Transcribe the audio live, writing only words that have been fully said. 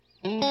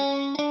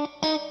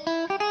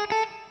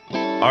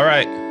All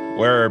right,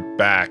 we're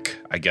back,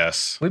 I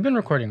guess. We've been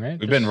recording, right?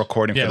 We've been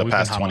recording for the we've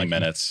past been 20 hot-micing.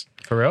 minutes.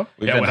 For real?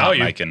 We've Yeah, been without hot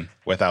you. micing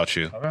without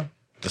you Okay.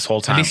 this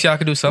whole time. At least y'all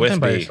could do something With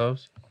by me.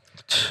 yourselves.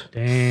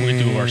 Damn.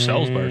 We do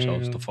ourselves by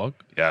ourselves. The fuck?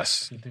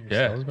 Yes.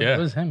 Yeah, What yeah.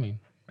 does that mean?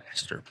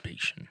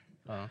 Masturbation.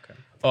 Oh,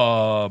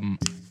 okay.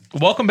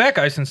 Welcome back,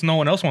 guys. Since no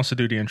one else wants to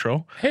do the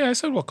intro, Hey, I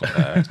said welcome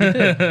back.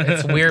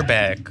 It's we're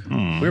back.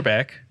 we're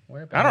back.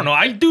 We're back. I don't know.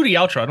 I do the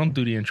outro. I don't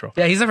do the intro.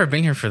 Yeah, he's never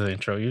been here for the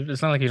intro.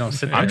 It's not like you don't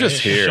sit there. I'm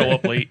just right? here. Show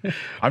up late.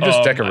 I'm just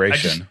I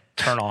decoration. just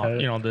turn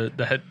off. You know,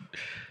 the head,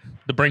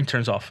 the brain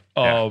turns off.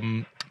 Yeah.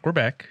 We're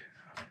back.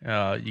 You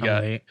I'm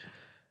got late.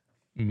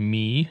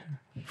 me,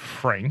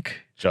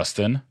 Frank,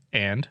 Justin.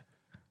 and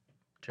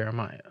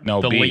Jeremiah.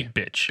 No, the B. late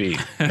bitch. B.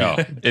 No,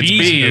 it's B,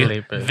 B. The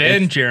late bitch.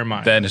 then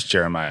Jeremiah. Then it's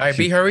Jeremiah. All right,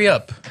 B, hurry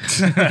up.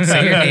 Say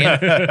your name. I'm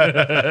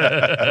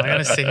going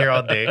to sit here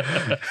all day.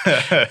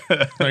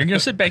 No, you're gonna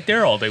sit back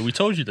there all day. We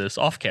told you this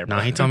off camera. No,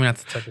 he told me not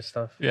to touch his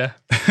stuff. Yeah.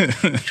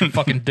 Get your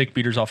fucking dick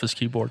beaters off his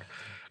keyboard.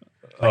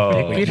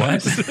 Dick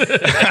beaters?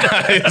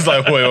 He's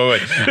like,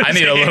 wait. I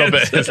need a little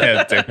bit. His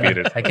hands dick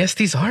beaters. I guess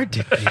these are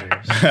dick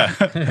beaters.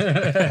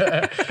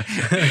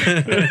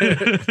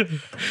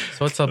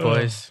 So what's up,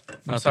 boys?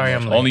 I'm sorry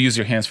I'm late. Only use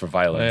your hands for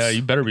violence. Yeah,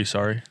 you better be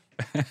sorry.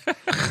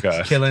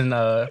 God.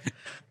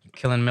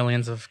 killing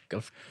millions of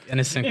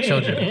innocent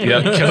children.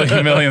 Yeah,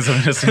 killing millions of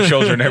innocent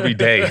children every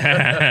day.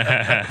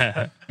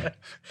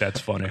 That's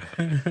funny.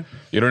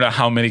 You don't know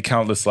how many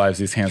countless lives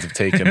these hands have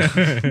taken.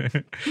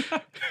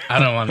 I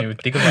don't want to even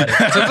think about it.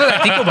 Sometimes I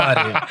think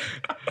about it.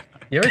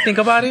 You ever think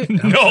about it?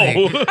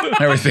 No.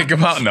 Ever think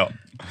about? No.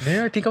 You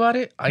ever think about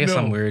it? I guess No.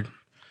 I'm weird.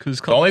 Because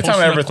The only time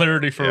I ever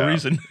clarity for a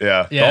reason.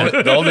 Yeah. Yeah.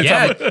 The only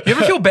Yeah. time. You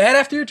ever feel bad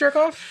after you jerk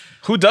off?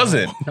 Who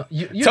doesn't? No,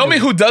 you Tell do. me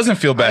who doesn't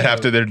feel bad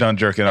after they're done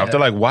jerking off.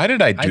 They're like, why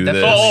did I do this?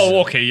 definitely-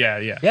 Oh, okay,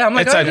 yeah. Yeah, I'm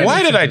like, It's oh, like, yeah, why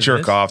you did should I do jerk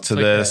this. off to It's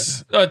like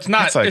this? It's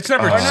not. It's like, it's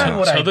never oh. to Not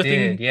what I the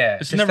did, thing. yeah.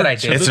 It's Just never. that I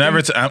to did. the It's thing. never.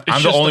 I'm the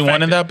just only the one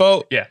fact in that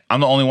boat. Yeah.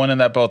 I'm the only one in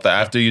that boat that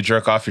after you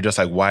jerk off, you're just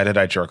like, why did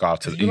I jerk off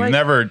to? You You like-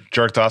 never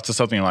jerked off to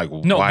something. You're like,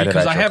 No, why did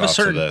because I I jerk have a off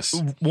certain to this?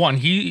 one.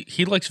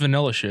 He likes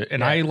vanilla shit,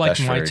 and I like That's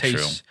my very true.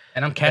 tastes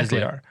And I'm as they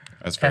Catholic. are.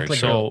 That's very Catholic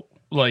true. So,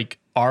 like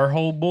our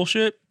whole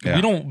bullshit, Yeah.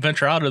 we don't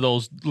venture out of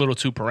those little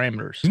two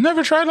parameters. You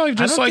never tried like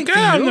just don't like, think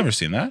you I've do. never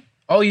seen that.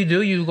 Oh, you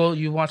do? You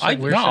watch like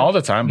weird Not shit? all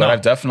the time, but No,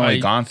 I've definitely I-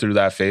 gone through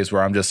that phase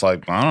where I'm just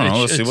like, I don't know, It's-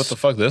 let's see what it's- the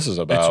fuck this is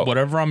about. It's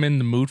whatever I'm in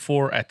the mood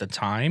for at the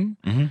time,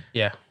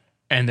 Yeah.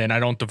 and then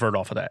I don't divert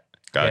off of that.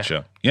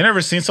 Gotcha. You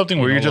never seen something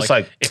where You you're know, just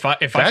like, if I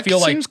that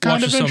feel like seems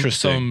kind watching of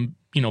interesting.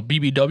 some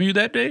BBW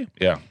that day,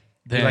 yeah,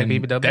 then like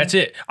BBW? that's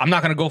it. I'm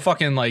not gonna go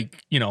fucking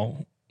like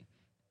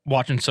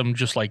watching some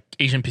just like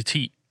Asian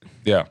petite.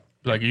 yeah.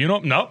 Like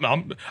no,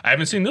 I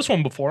haven't seen this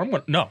one before. I'm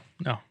gonna no.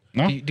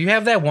 Do you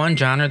have that one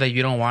genre that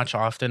you don't watch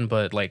often,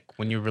 but like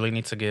when you really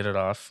need to get it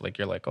off, like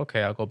you're like,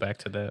 okay, I'll go back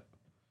to that.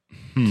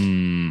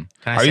 Can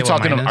I Are say you what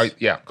talking? mine is?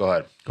 Yeah, go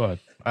ahead. Go ahead.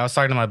 I was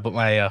talking to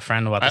my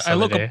friend about this. I the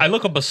look other up. day. I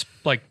look up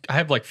I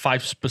have like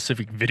 5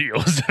 specific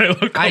videos that I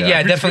look up. I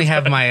definitely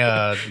have my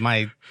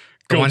the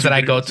Go-to ones that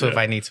I go videos, to if yeah.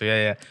 I need to.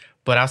 Yeah.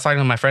 But I was talking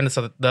to my friend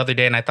the other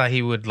day, and I thought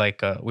he would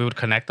like we would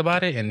connect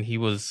about it, and he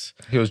was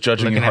He was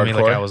judging looking you at me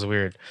like hardcore. I was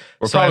weird.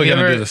 We're So probably have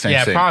you gonna do ever- the same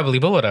yeah, thing. probably,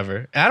 but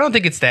whatever. I don't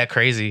think it's that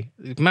crazy.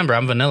 Remember,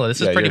 I'm vanilla.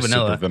 This is pretty you're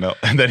vanilla. super vanilla.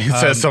 And then he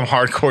says some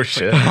hardcore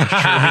shit.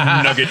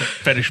 German nugget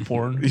fetish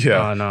porn.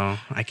 Yeah. Oh no,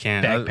 I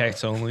can't.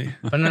 Backpacks only.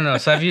 But no.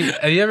 So have you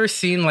ever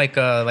seen like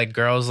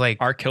girls like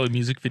R. Kelly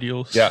music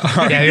videos. Yeah.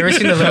 yeah, have you ever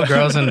seen the little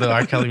girls in the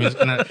R. Kelly music?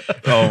 No,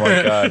 Oh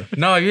my god.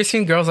 have you ever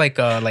seen girls like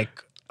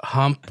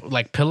hump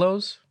like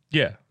pillows?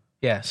 Yeah.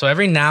 Yeah. So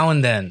every now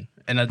and then,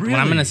 and when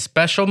I'm in a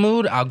special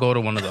mood, I'll go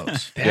to one of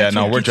those. Yeah.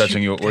 No, what we're gets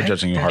judging you. We're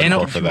judging you And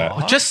hardcore for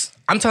that. Just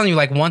I'm telling you,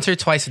 like once or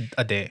twice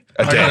a day.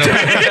 A day.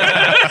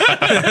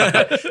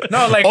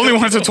 No, like Only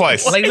once or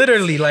twice. like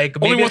literally, like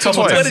maybe only once a or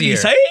couple twice. times What a did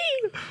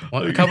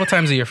year. A couple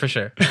times a year for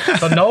sure.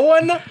 So no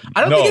one. I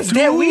don't No. think it's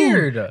that Dude,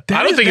 weird. I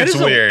don't think that it's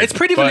is a- weird. it's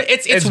pretty but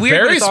it's weird,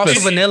 but very it's also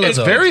spec- vanilla, It's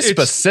though. very It's-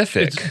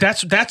 specific.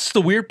 That's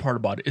the weird part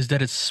about it is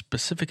that it's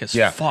specific as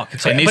Yeah. fuck.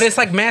 It's It like needs- But it's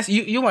like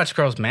you watch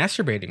girls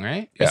masturbating,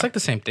 right? Yeah. It's like the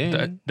same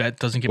thing. that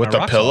doesn't get With my the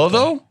rocks pillow off,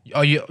 though.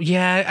 Oh,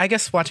 yeah. I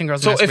guess watching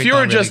girls. So if masturbate you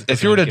were don't really-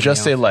 if you were to doesn't just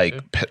get say me like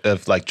off,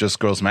 if like just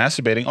girls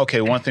masturbating,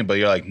 okay, one thing, but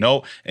you're like,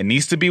 no, it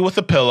needs to be with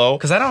a pillow.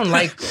 because I don't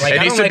like It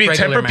I needs don't to be like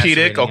regular Tempur-Pedic,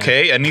 masturbating, yeah.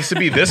 okay? It needs to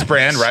be this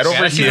brand right over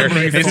Gotta be here.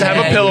 memory It needs to have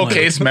foam. a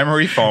pillowcase,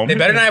 memory foam. They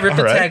better not rip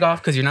the All right. tag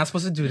off because you're not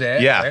supposed to do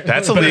that. Yeah, right?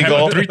 that's Have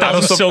illegal. a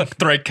 3,000 silk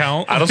thread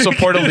count. I don't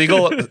support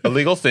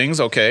illegal things,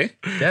 okay?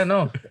 Yeah,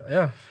 no,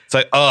 yeah. It's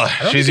like,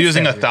 think she's it's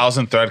using that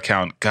 1,000 thread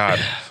count. God,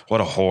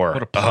 what a whore.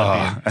 What a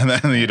plebeian. And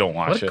then you don't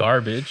watch What it.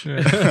 garbage.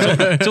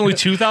 It's only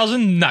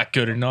 2,000. Not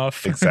good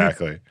enough.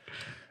 Exactly.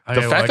 Okay,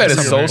 The well, fact I that guess it's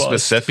I'm so right.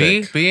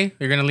 specific. B,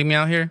 you're gonna leave me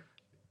out here?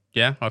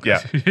 Yeah. Okay. Yeah.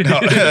 No,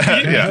 He's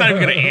yeah. not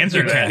even gonna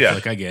answer that. Yeah.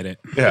 Like I get it.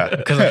 Yeah.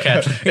 Because I'm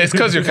Catholic. It's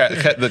because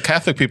the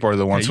Catholic people are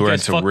the ones You who are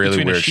guys into fuck really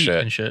between a weird sheet shit.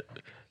 and shit.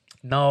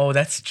 No,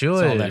 that's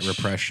Jewish. All that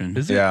repression.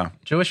 Is it? Yeah.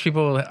 Jewish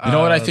people. You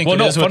know what I think well, it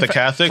no, is with fun the fa-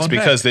 Catholics? fun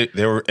Because they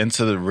were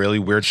into the really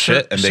weird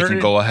shit and they can certain-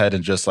 go ahead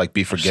and just like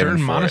be forgiven Certain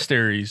for it.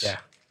 monasteries Yeah.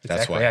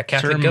 That's why. Yeah,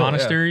 Catholic certain guilt, yeah.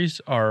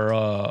 monasteries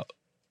are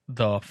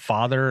the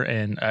father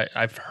and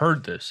I've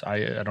heard this.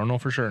 I don't know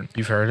for sure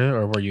You've heard it,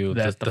 or were you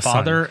that the son?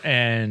 father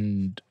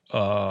and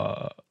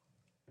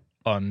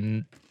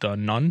the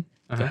nun,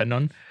 the head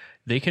nun,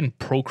 they can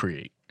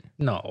procreate.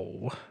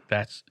 No.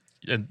 That's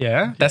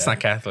Yeah, that's not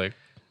Catholic.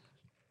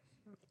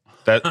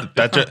 That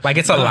just Like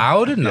it's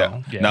allowed?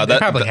 No. Yeah. No, It that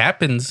probably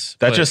happens.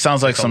 that but- just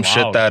sounds like it's some shit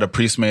allowed. that a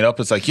priest made up.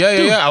 It's like,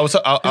 yeah. I was no,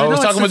 talking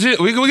it's about Jesus.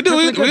 We can do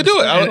it. We can do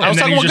it. I was and then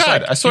talking he's about just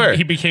God. like, I swear.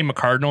 he became a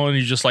cardinal, and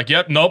he's just like,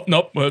 yep, nope,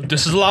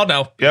 this is allowed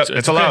now. Yep,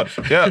 it's okay. allowed.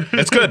 Yeah,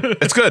 it's good.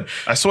 It's good.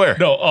 I swear.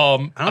 No, I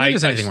don't think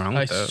there's anything wrong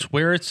with I that.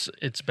 swear it's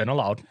been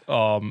allowed. Yeah, but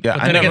I then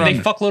never again, they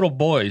under- fuck little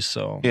boys,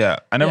 so Yeah,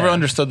 I never Yeah.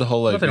 understood the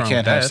whole like Nothing we wrong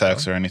can't with have that,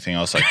 sex or anything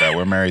else like that.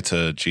 We're married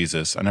to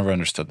Jesus. I never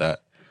understood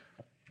that.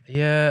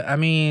 Yeah, I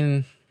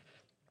mean,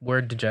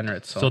 we're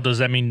degenerates. So, So does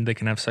that mean they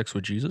can have sex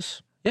with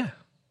Jesus? yeah.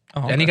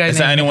 Oh, Any guy Is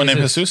that named anyone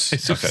named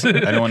Jesus?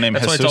 Okay. Anyone named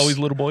That's why Jesus? it's always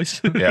little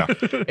boys. Yeah.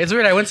 It's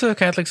weird. I went to a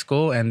Catholic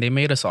school and they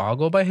made us all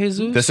go by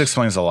Jesus. This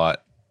explains a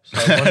lot.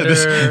 I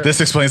wonder-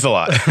 This explains a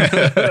lot.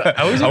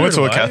 I went wondered to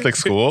a why. Catholic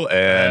school,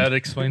 and That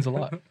explains a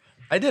lot.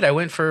 I did. I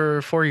went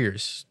for 4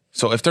 years.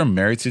 so if they're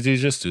married to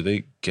Jesus, do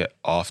they get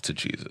off to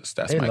Jesus?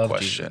 That's They my love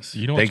question. Jesus.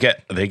 You know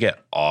they get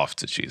off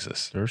to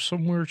Jesus. There's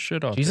some weird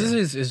shit out Jesus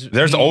there. is.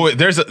 There's always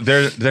there's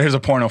a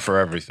porno for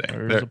everything.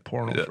 There's a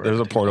porno for There's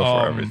a porno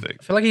for everything. everything.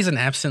 I feel like he's an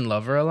absent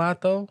lover a lot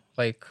though.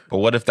 Like, But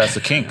what if that's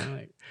the kink?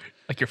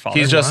 Like your father.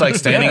 He's just like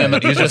standing in the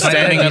he's just Like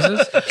that, standing in,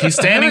 Jesus? he's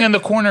standing in the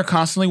corner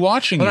constantly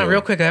watching hold you. on,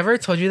 real quick. I ever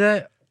told you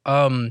that?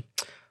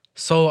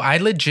 So I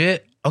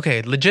legit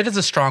is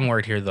a strong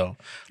word here though.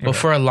 But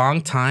for a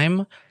long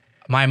time,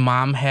 my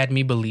mom had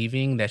me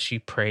believing that she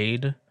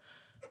prayed,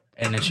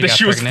 and then she that got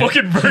she was pregnant.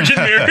 fucking Virgin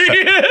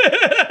Mary.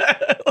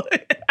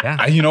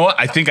 You know what?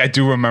 I think I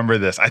do remember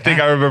this. I think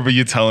I remember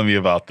you telling me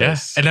about Yeah.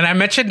 this. And then I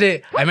mentioned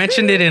it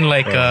in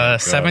like God.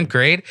 7th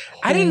grade.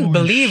 I didn't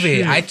believe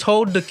it. I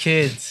told the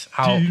kids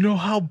how. Do you know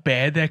how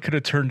bad that could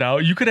have turned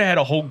out? You could have had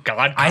a whole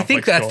God. I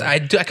think complex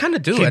that's going. I kind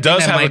of do. I He think does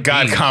that have a might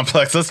God be.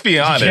 complex. Let's be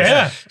honest.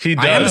 Yeah. He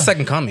does. I am the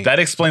second coming. That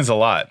explains a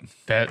lot.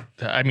 that.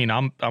 I mean,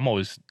 I'm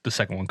always the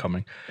second one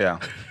coming. Yeah.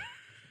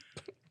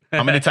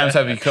 How many times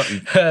have you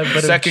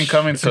second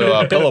coming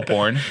to pillow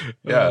porn?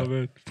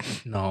 Yeah.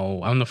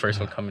 No, I'm the first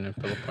one coming in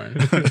pillow porn.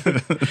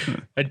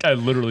 I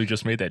literally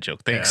just made that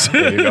joke. Thanks.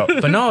 There you go.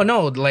 But no,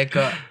 like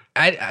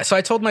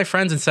I told my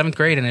friends in 7th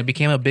grade, and it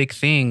became a big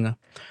thing.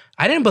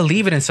 I didn't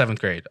believe it in 7th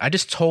grade. I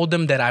just told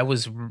them that I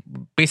was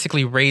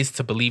basically raised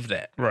to believe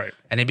that, Right.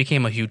 and it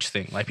became a huge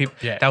thing. Like people,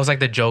 Yeah. that was like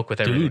the joke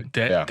with everything.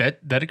 Dude, Yeah.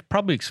 that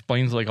probably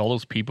explains like all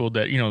those people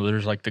that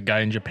there's like the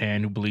guy in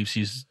Japan who believes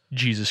he's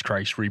Jesus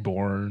Christ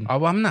reborn. Oh,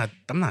 well, I'm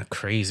not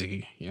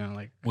crazy.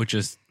 Like Which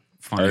is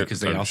funny because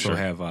they I'm also sure.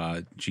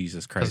 have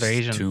Jesus they're Christ's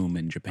Asian. tomb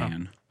in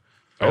Japan.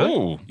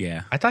 Oh.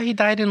 Yeah. I thought he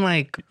died in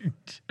like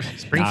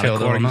Springfield,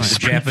 Not according Illinois. to the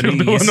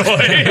Japanese.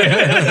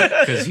 Illinois.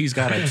 Because he's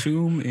got a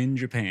tomb in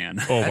Japan.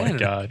 Oh my didn't-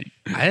 God.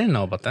 I didn't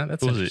know about that.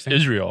 That's What was it? interesting.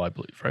 Israel, I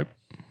believe, right?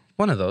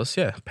 One of those,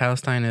 yeah.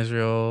 Palestine,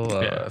 Israel,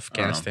 Yeah.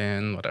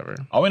 Afghanistan, whatever.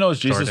 All we know is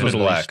Jesus Jordan. was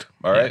Middle black. East.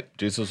 All right?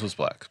 Jesus was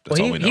black. That's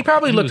Well, all we know. he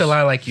probably He looked a was-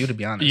 lot like you, to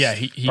be honest. Yeah,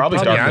 he Probably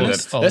probably darker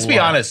honest, than. Let's be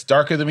lot. honest.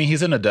 Darker than me.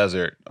 He's in a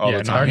desert all Yeah,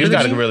 the no, time. He's darker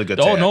got than a you? really good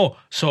Oh tan. no!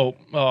 So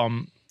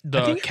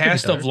the think he's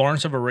cast pretty of dark.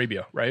 Lawrence of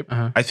Arabia, right?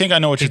 I think I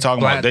know what you're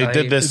talking about. They black-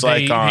 did this they-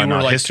 like on they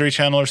were a like- History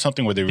Channel or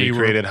something where they They were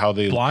recreated how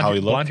he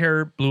blonde looked.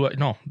 hair, blue.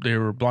 No, they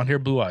were blonde hair,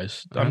 blue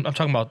eyes. I'm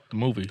talking about the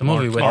movie. The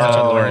movie with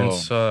Oh.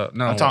 Lawrence.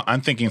 No,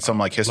 I'm thinking some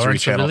like History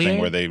Lawrence Channel thing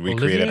Olivier? where they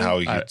recreated Olivier? how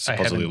he I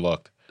supposedly haven't-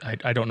 looked.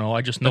 I don't know.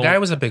 I just the know guy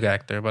was a big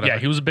actor, but yeah,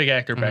 he was a big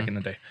actor back in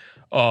the day.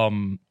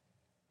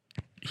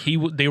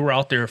 They were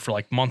out there for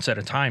like months at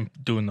a time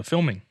doing the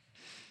filming,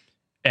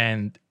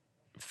 and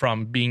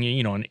from being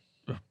an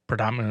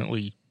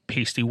predominantly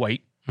pasty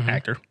white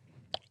actor,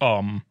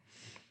 and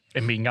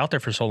being out there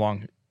for so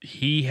long,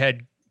 he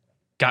had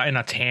gotten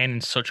a tan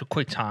in such a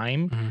quick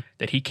time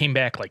that he came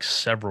back like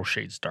several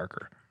shades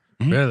darker.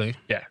 really.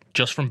 Yeah,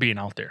 just from being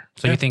out there.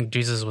 So you think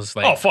Jesus was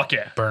like Oh fuck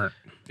yeah! burnt?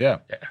 Yeah.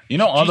 You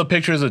know all the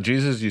pictures of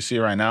Jesus you see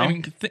right now? I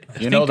mean,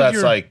 you know think of that's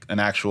your- like an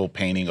actual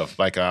painting of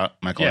like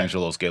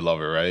Michelangelo's Gay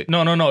Lover, right?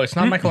 No. It's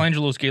not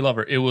Michelangelo's gay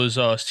lover. It was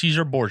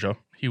Caesar Borgia.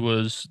 He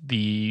was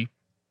the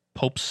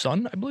Pope's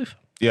son, I believe.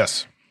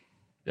 Yes.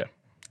 Yeah.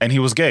 And he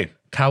was gay.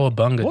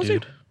 Cowabunga, Was he?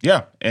 dude.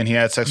 Yeah. And he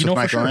had sex You with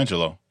know for sure?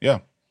 Michelangelo. Yeah.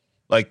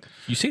 Like,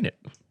 You seen it?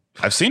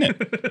 I've seen it.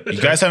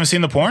 You guys haven't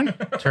seen the porn?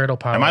 Turtle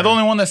power. Am I the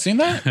only one that's seen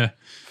that?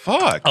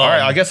 Fuck. All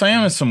right. I guess I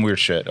am in some weird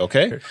shit.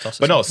 Okay. toss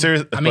But no, us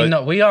seriously. I mean,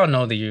 no, we all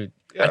know that you.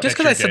 just that because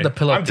I you're said gay. the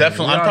pillow. I'm thing,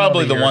 definitely. we I'm all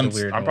probably know the that you're one.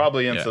 weird I'm one.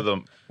 probably into the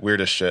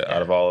weirdest shit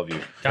out of all of you.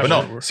 Gosh, But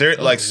no, we're-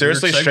 seriously, weird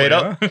straight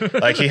segue,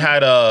 up,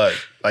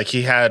 like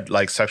he had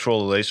like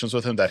sexual relations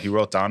with him that he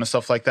wrote down and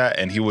stuff like that,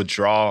 and he would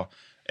draw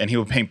and he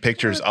would paint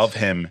pictures of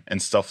him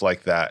and stuff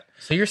like that.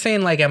 So you're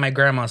saying like at my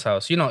grandma's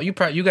house? You know, you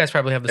guys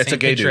probably have the It's same a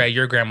gay picture dude. at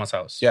your grandma's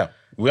house. Yeah,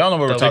 we all know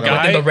what we're The talking guy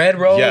about. in the red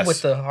robe Yes.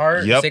 with the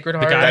heart, Yep. sacred The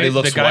heart. guy that he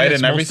looks the guy white that's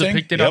and most everything?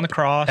 depicted Yep. on the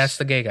cross. That's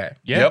the gay guy.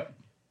 yeah. Yep.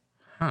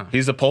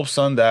 He's the Pope's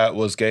son that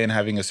was gay and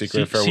having a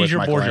secret affair with Caesar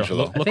Borgia.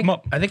 Michelangelo. Look him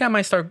up. I think I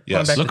might start Yes.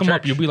 going back Look to him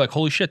up. church. You'll be like,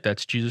 holy shit,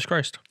 that's Jesus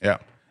Christ. Yeah.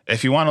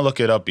 If you want to look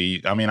it up,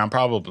 I'm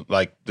probably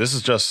like, this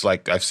is just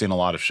like, I've seen a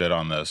lot of shit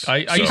on this. I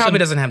He used to- probably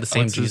doesn't have the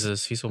same What's his-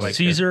 Jesus. He's a white guy.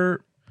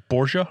 Caesar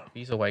Borgia.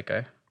 He's a white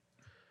guy.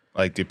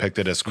 Like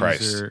depicted as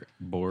Christ. Caesar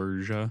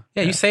Borgia.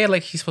 Yeah, you say it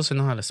like he's supposed to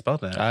know how to spell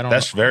that. I don't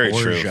That's know. very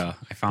true. Borgia.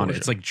 I found it.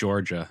 It's like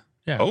Georgia.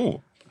 Yeah.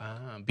 Oh,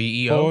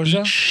 BEO.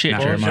 Borgia? Shit,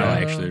 Not Georgia.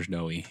 Jeremiah. Actually, there's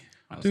no E.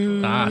 I was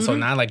told. So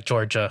not like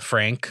Georgia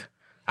Frank.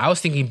 I was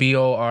thinking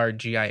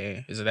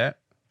BORGIA. Is it that?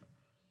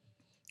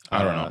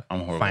 I don't know. I'm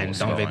horrible. Fine, with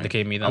don't spelling.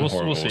 vindicate me then. I'm We'll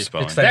horrible see. with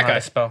spelling. It's that That guy. guy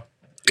spell.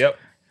 Yep.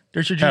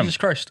 There's your Him. Jesus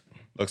Christ.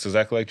 Looks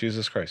exactly like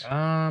Jesus Christ.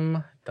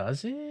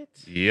 Does it?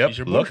 Yep.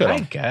 Caesar Look Borgia. at I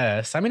him.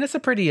 guess. I mean, it's a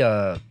pretty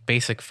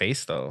basic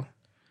face though.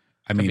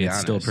 I mean, be it's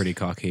still honest. pretty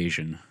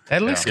Caucasian.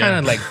 That looks Yeah. kind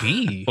of like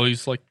B. Well,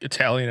 he's like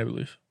Italian, I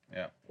believe.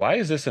 Yeah. Why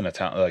is this in a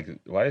town? Like,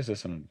 why is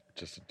this in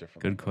just a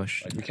different? Good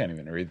question. Like, we can't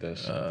even read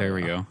this. There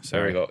we go. there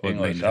Sorry. we go. Wasn't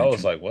English. paying I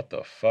was attention. like, what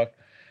the fuck?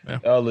 Yeah.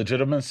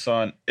 Illegitimate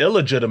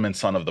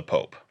son of the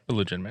Pope.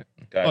 Illegitimate.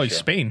 Gotcha. Oh, he's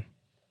Spain,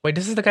 Wait,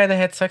 this is the guy that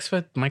had sex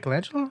with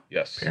Michelangelo?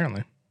 Yes.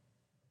 apparently.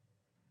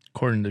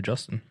 According to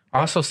Justin.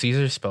 Also,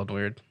 Caesar spelled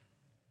weird.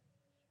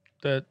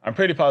 That I'm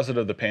pretty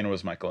positive the painter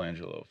was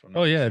Michelangelo. If I'm not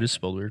oh yeah, it is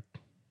spelled weird.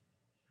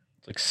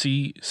 It's like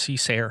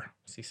Caesar.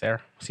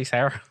 Caesar.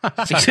 Caesar.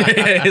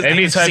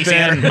 Maybe type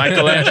in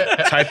Michelangelo.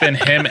 Type in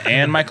him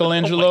and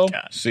Michelangelo.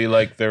 God. See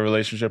like their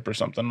relationship or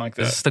something like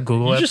This that. is the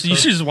Google You episode.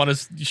 just want to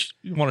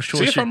show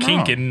See us if your I'm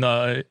kink wrong. in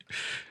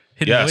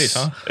hidden Yes, ways,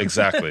 huh?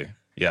 exactly.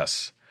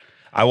 Yes,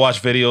 I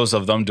watch videos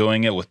of them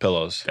doing it with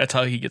pillows. That's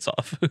how he gets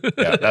off.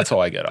 Yeah, that's how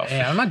I get off.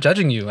 Hey, I'm not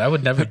judging you. I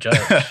would never judge.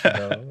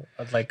 Bro.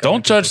 I'd like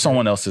Don't judge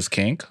someone else's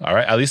kink. All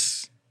right, at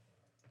least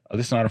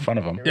not in front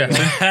of them.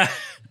 yeah.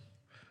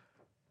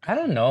 I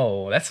don't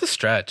know. That's a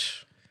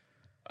stretch.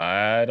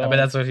 I I don't. bet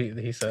that's what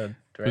he said.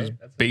 Right?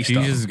 That's- based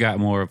Jesus on. got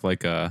more of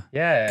like a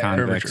yeah.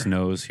 convex Curvature.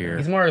 nose here.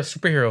 He's more a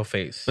superhero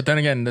face. But then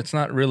again, that's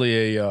not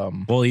really a.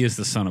 Well, he is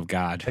the son of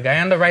God. The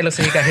guy on the right looks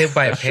like he got hit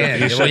by a pan.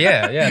 Well,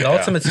 yeah. The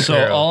ultimate So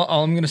superhero.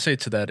 all I'm gonna say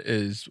to that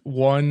is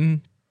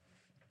one,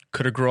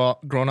 could have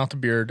grown out the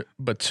beard,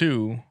 but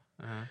 2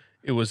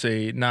 it was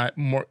a not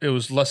more. It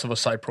was less of a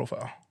side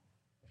profile.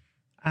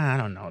 I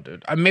don't know,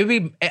 dude.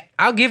 Maybe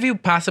I'll give you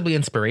possibly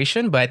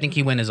inspiration, but I think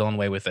he went his own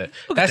way with it.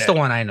 That's the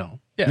one I know.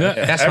 Yeah,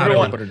 That's not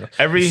Everyone, one.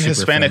 every Super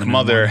Hispanic feminine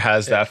mother one.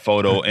 has that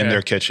photo in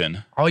their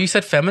kitchen. Oh, you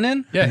said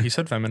feminine? Yeah, he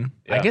said feminine.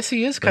 I guess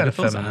he is kind of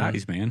Those feminine.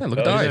 eyes, man. Yeah, look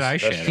at the That is-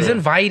 eyes. that's Eyeshadow. He's true.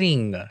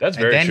 inviting. That's and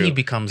very then true. he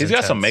becomes. He's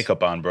got some intense.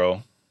 makeup on,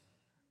 bro.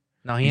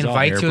 No, he He's all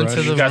invites you into airbrushed.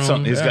 the He's got room.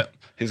 some. Yeah.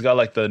 He's got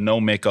like the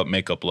no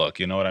makeup look.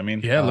 You know what I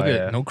mean? Yeah, look Oh, at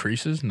yeah. no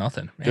creases,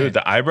 nothing. Man. Dude,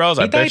 the eyebrows.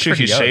 I He bet died you he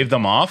pretty young. shaved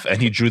them off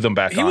and he drew them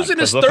back he on. was in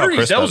his 'Cause look how 30s.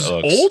 crisp That was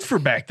looks. old for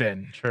back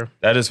then. Sure.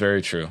 That is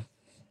very true.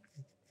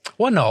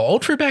 Well, no,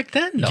 old for back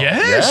then. No.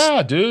 Yes.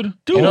 Yeah, dude.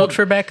 Dude, old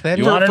for back then.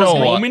 You no. wanna know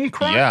what? Roman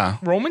crime? Yeah.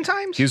 Roman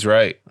times? He's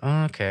right.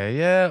 Okay,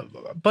 yeah,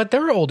 but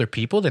there were older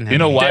people than him. You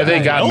know why they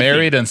got wealthy.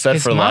 married and set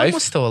His for mom life?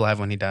 was still alive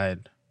when he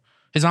died.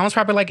 His mom was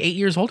probably like 8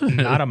 years older than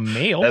him. Not a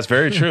male. That's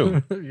very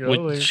true.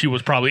 She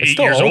was probably 8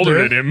 Still years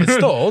older than him. It's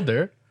still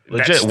older.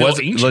 Legit, still was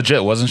ancient.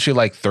 legit. Wasn't she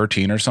like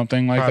 13 or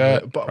something like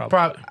that?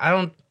 I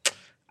don't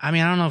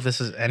know if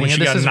this is any When of she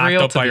this got is knocked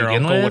real up to by her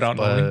begin uncle with, without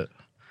knowing. but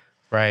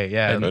right,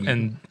 yeah, and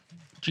and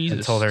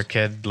Jesus. told her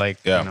kid like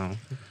Yeah. you know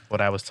what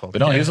I was told. But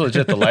no, he's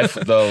legit. The what's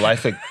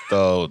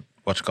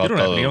it called? don't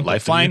have any The uncles,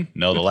 lifeline? do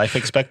No, the life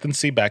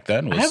expectancy back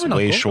then was have an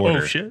way uncle. shorter.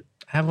 Oh, shit.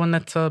 I have one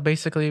that's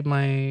basically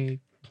my.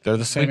 They're the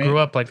We same. grew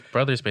age. up like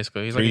brothers,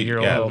 basically. He's like a year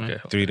yeah, older. okay.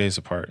 than me. 3 days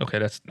apart. Okay,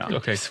 that's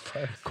okay.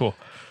 Cool.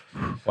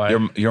 Why?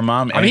 Your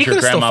mom and I mean, he your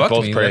could have still grandma fucked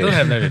both me. That prayed. doesn't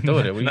have nothing to do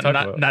with it. What are you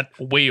talking about? Not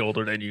way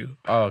older than you.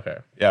 Oh, okay.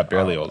 Yeah,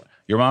 barely old.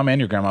 Your mom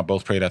and your grandma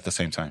both prayed at the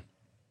same time.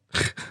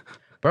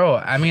 Bro,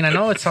 I mean, I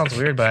know it sounds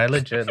weird, but I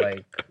legit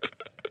like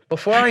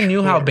before I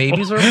knew how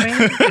babies were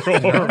made.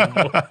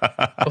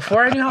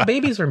 Before I knew how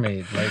babies were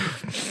made, like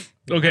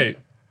Okay.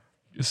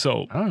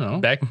 So I don't know.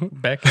 back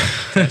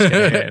task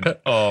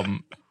at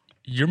hand.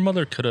 Your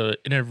mother could have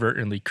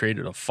inadvertently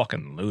created a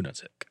fucking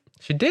lunatic.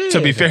 She did.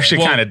 To be fair, she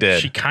Well, kind of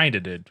did. She kind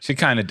of did. She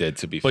kind of did.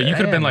 To be But fair, you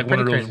could have been Damn, like one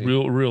of pretty those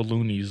crazy. real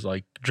loonies,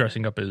 like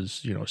dressing up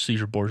as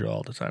Caesar Borgia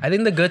all the time. I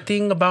think the good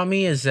thing about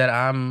me is that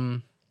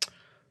I'm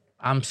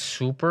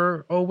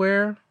super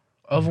aware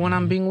of when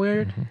I'm being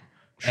weird,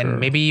 and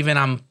maybe even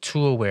I'm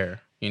too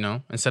aware.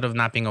 Instead of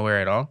not being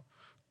aware at all.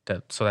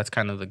 So that's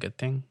kind of the good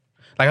thing.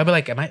 Like I'll be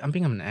like, I'm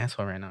being an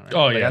asshole right now. Right?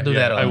 Oh Like, yeah, I do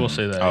that. A I lot. will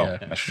say that. Oh, yeah,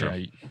 that's true.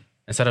 Yeah,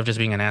 Instead of just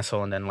being an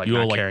asshole and then like you'll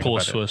not like caring pull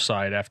us about to it. a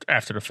side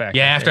after the fact.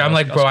 Yeah, Like, after hey, I'm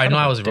like, bro, I know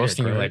I was kind of a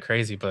roasting dick, you right? like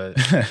crazy, but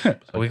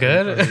are we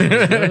good?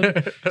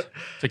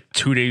 It's like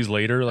 2 days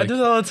later, I like do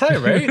that all the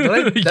time,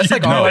 right? That's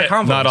like all no, our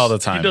convos. not all the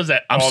time. He does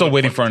that I'm all still the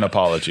waiting fucking for an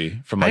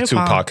apology from like I 2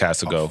 apo-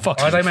 podcasts ago. fuck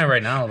Oh, I you. thought you meant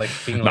right now, like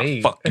being Nah,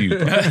 late. fuck you,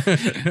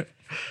 bro.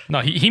 No,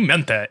 he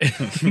meant that.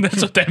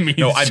 That's what that means.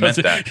 No, I meant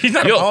that. He's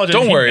not Yo, apologizing.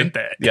 Don't He worry. meant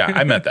that. Yeah,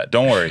 I meant that.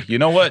 Don't worry. You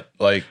know what?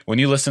 Like when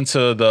you listen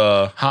to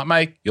the hot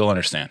mic, you'll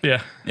understand.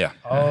 Yeah. Yeah,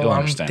 Oh, you'll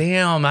understand.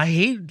 damn! I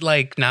hate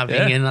like not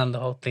being Yeah. in on the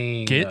whole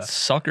thing. Get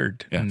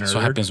suckered. Yeah, that's nerd.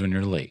 what happens when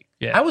you're late.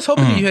 Yeah. I was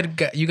hoping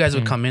you guys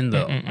would come in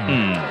though.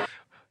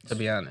 To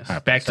be honest,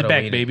 Back to Instead of back,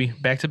 waiting. baby.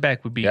 Back to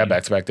back would be. Yeah,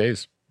 back to back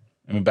days.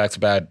 I mean, back to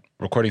back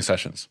recording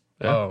sessions.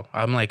 Oh,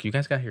 I'm like, you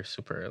guys got here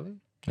super early.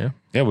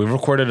 Yeah, we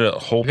recorded a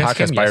whole You guys podcast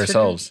came by yesterday?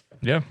 ourselves.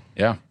 Yeah.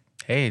 Yeah.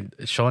 Hey,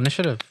 show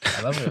initiative.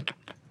 I love it.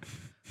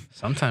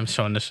 Sometimes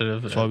show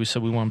initiative. That's why we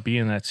said we want to be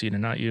in that seat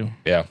and not you.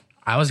 Yeah.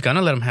 I was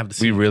gonna let him have the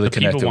seat. We really The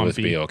people connected want with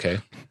B. B, okay?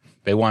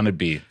 They wanted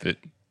B.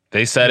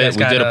 They said You it. guys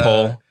We did a got,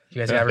 poll.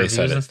 You guys got They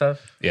said reviews it. and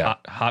stuff. Yeah.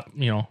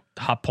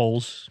 Hot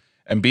polls.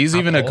 And B's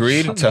even polls.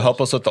 agreed to help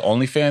us with the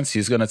OnlyFans.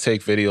 He's going to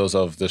take videos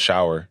of the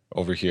shower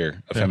over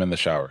here, of him in the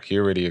shower. He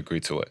already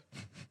agreed to it.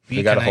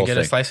 B, got can a whole I get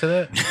a thing. slice of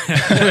that?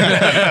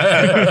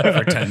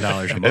 for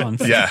 $10 a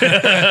month. Yeah.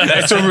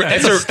 it's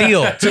a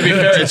Steal. To be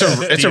fair,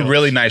 it's a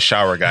really nice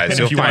shower, guys.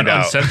 You'll If you find want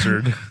out.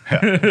 uncensored,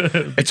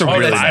 It's a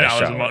really nice $5 a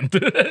shower. month.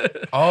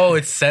 Oh,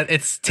 it's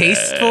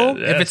tasteful.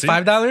 Yeah, if it's see?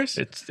 $5.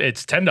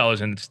 It's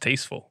 $10 and it's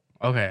tasteful.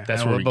 Okay,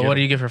 That's and where we But get what it.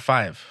 do you get for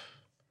 $5?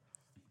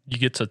 You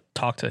get to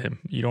talk to him.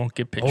 You don't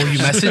get pictures. Oh, you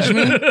messaged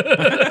me?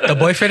 The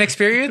boyfriend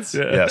experience?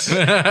 Yes.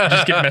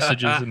 Just get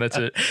messages and that's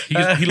it.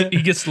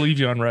 He gets to leave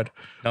you on red.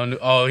 No,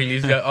 oh,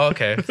 he's got. Oh,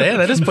 okay, yeah,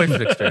 that is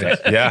boyfriend experience.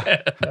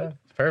 Yeah.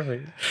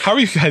 Perfect. How are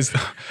you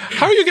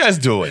guys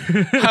doing?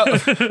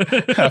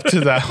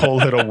 After that whole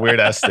little weird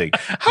ass thing.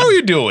 How are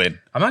you doing?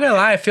 I'm not gonna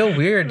lie. I feel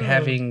weird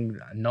having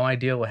no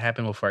idea what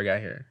happened before I got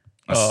here.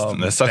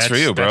 That sucks for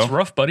you, bro. That's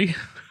rough, buddy.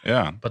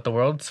 Yeah. But the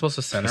world's supposed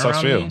to center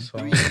Sucks around for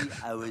me. you. So. 3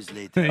 hours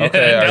later.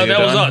 Okay, are that you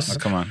was done? us. Oh,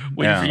 come on.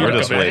 Waiting for you we're to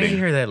just come back. I didn't waiting.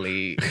 hear that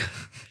late.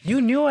 You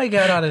knew I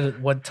got out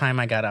at what time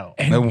I got out.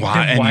 And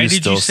why you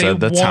did still you say said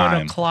the 1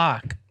 time?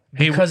 o'clock?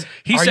 Hey, Because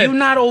he are said, you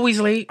not always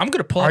late? I'm going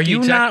to pull Are up the you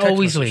exact not text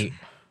always message. late? Nah,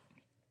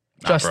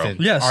 bro. Justin,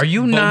 Yes, are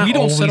you but not we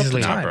don't set up always the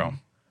late? time. Nah, bro.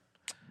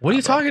 What are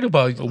you talking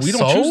about? We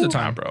don't choose the Nah,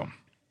 time. bro.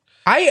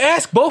 I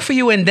ask both of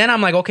you, and then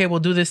I'm like, okay, we'll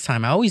do this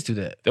time. I always do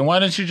that. Then why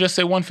didn't you just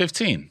say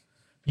 1:15?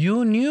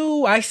 You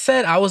knew. I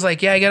was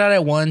like, yeah, I get out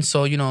at 1,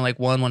 so like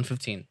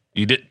 1:15.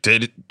 You did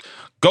it.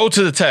 Go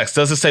to the text.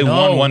 Does it say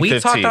No, 1:15? we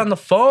talked on the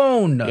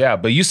phone. Yeah,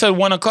 but you said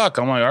 1 o'clock.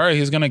 I'm like, all right,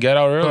 he's gonna get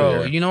out earlier.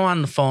 Bro, you know,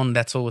 on the phone,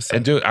 that's what was said.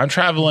 And dude, I'm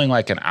traveling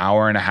like an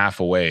hour and a half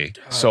away,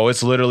 so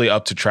it's literally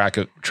up to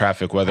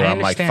traffic whether I I'm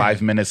like understand.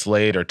 5 minutes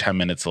late or 10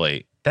 minutes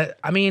late. That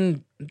I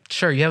mean,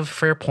 sure, you have a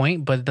fair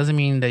point, but it doesn't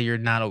mean that you're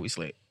not always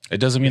late. It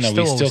doesn't mean You're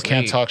that we still still always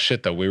can't late. talk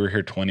shit that we were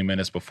here 20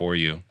 minutes before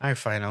you. All right,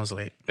 fine, I was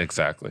late.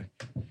 Exactly.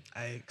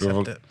 I We were-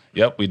 accept it.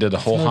 Yep, we did the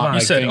whole move hot on.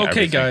 mic He said, thing, okay,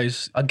 everything.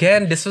 guys,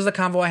 Again, this was the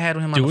convo I had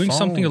with him on the doing phone.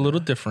 something a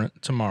little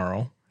different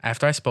tomorrow.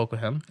 After I spoke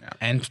with him.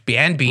 And B.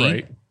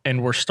 Right.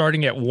 And we're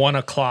starting at 1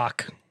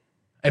 o'clock.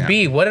 And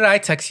B, what did I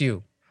text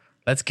you?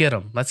 Let's get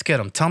him.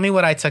 Tell me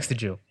what I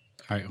texted you.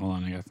 All right, hold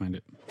on. I got to find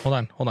it. Hold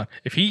on.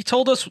 If he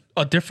told us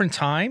a different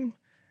time,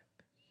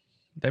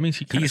 that means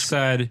he He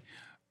said,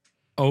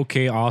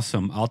 okay,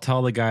 awesome. I'll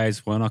tell the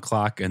guys 1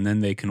 o'clock and then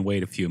they can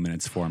wait a few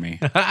minutes for me.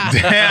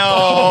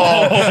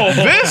 Damn,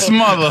 this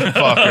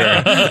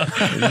motherfucker.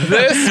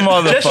 This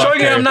motherfucker. Just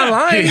showing you I'm not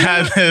lying. He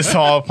had this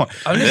all point.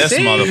 I'm just This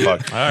saying.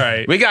 motherfucker. all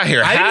right. We got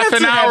here I didn't half have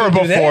an to have hour him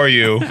do that. before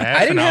you. Half I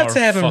didn't an have hour to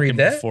have him read fucking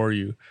that. before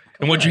you.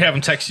 And would you have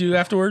him text you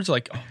afterwards?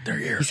 Like, oh, they're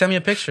here. He sent me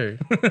a picture.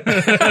 We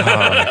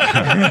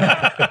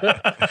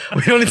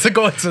don't need to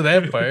go into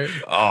that part.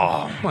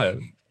 Oh,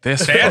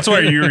 this That's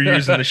where you were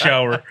using the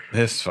shower.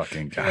 this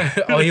fucking guy.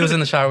 Oh, he was in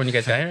the shower when you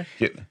guys got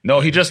here? No,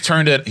 he just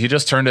turned it. He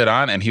just turned it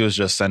on, and he was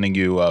just sending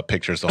you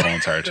pictures the whole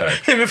entire time.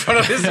 Him in front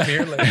of his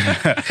mirror. Like,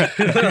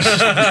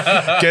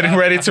 Getting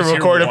ready to hear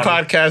record a water.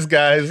 podcast,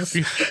 guys.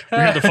 We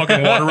heard the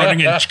fucking water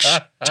running in.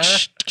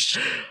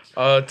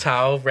 a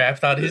towel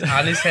wrapped on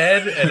his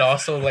head and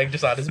also like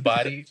just on his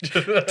body.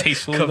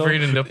 Tastefully,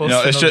 Covering the nipples.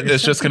 No,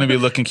 it's just gonna be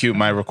looking cute.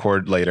 My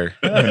record later.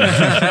 Might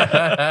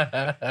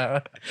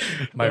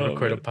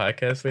record a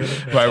podcast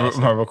later.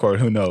 My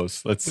record. Who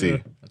knows? Let's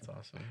see. That's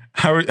awesome.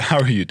 How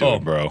are you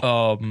doing, bro?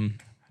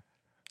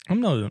 I'm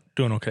not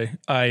doing okay.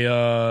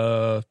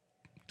 I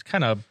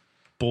kind of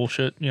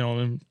bullshit,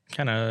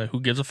 kind of who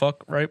gives a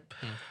fuck, right?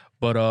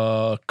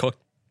 But cooked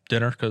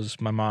dinner because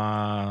my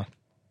mom,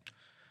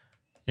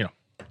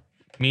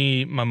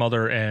 me, my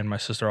mother, and my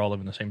sister all live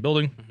in the same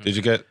building. Did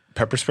you get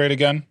pepper sprayed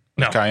again?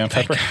 No, Cayenne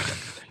thank pepper. God.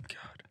 Thank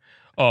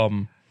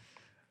God.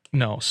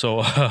 No.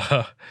 So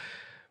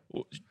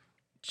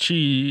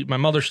my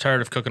mother's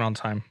tired of cooking on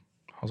time.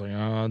 I was like,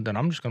 then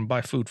I'm just gonna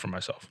buy food for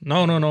myself.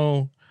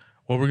 No.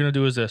 What we're gonna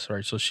do is this,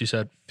 right? So she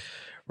said,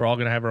 we're all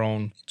gonna have our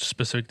own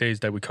specific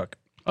days that we cook.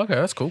 Okay,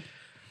 that's cool.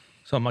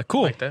 So I'm like,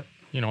 cool. Like that.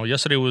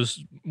 Yesterday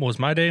was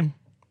my day.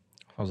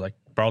 I was like,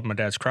 borrowed my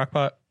dad's crock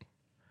pot.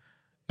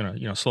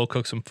 Gonna, slow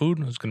cook some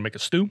food. I was gonna make a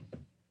stew.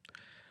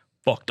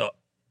 Fucked up.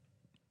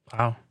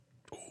 Wow.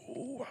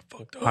 Ooh, I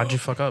fucked up. How'd you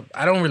fuck up?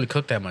 I don't really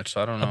cook that much,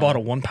 so I don't know. I bought a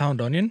 1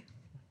 pound onion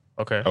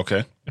Okay.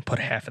 Okay. and put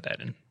half of that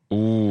in.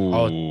 Ooh.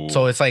 Oh,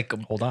 so it's like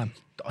Hold on.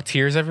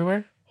 tears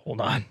everywhere.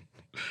 Hold on.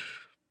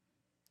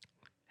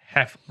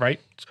 Half, right?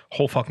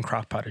 Whole fucking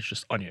crock pot is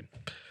just onion.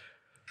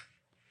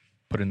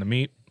 Put in the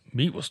meat.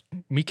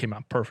 Meat came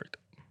out perfect.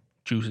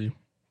 Juicy.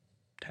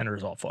 Tender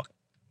as all fuck.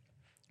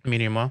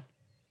 Medium well.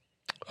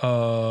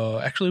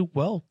 Actually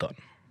well done.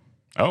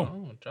 Oh,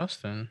 Oh,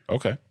 Justin.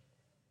 okay.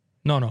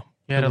 No.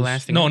 You had It a was-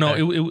 lasting No, impact.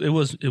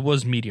 it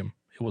was medium.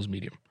 It was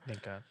medium.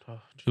 Thank God. Oh,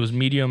 It was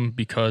medium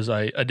because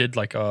I did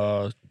like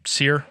a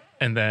sear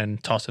and then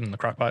toss it in the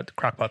crock pot. The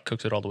crock pot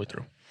cooks it all the way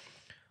through.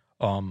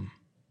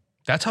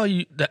 That's how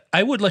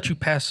I would let you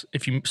pass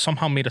if you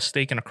somehow made a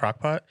steak in a crock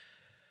pot,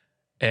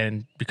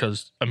 and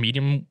because a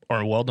medium or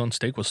a well done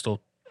steak will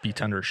still be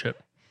tender as shit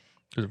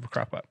because of a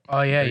crock pot.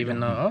 oh yeah, even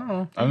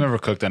though I've never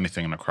cooked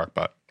anything in a crock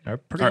pot. They're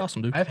pretty Alright.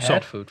 awesome, dude. I've So,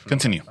 had food. From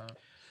continue.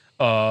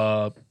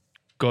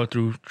 Go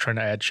through trying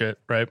to add shit,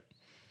 right?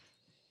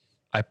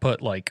 I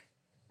put like,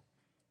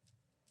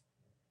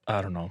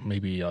 I don't know,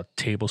 maybe a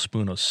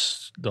tablespoon of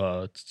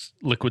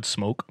liquid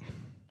smoke.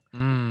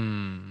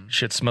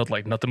 Shit smelled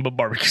like nothing but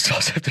barbecue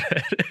sauce after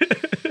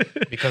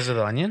that because of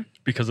the onion.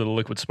 because of the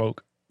liquid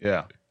smoke.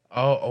 Yeah.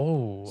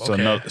 Oh, So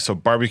okay. so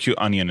barbecue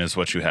onion is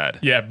what you had.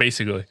 Yeah,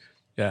 basically.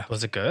 Yeah.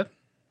 Was it good?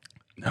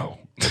 No.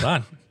 Hold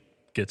on.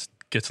 Gets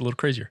a little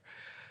crazier.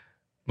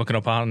 Looking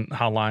up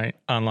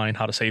online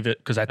how to save it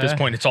because at this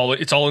point it's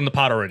all in the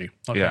pot already.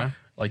 Okay. Yeah.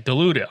 Like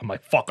dilute it. I'm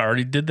like, fuck, I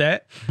already did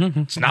that.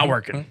 It's not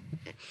working.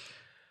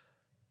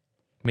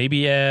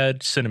 Maybe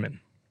add cinnamon.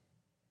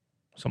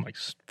 So I'm like,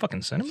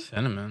 fucking cinnamon?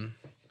 Cinnamon.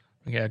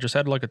 Yeah, just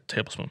add like a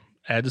tablespoon.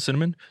 Add the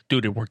cinnamon.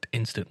 Dude, it worked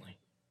instantly.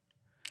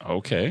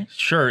 Okay.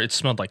 Sure, it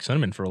smelled like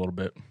cinnamon for a little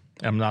bit.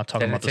 I'm not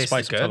talking Then it about the tasted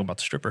spice. I'm good? talking about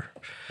the stripper.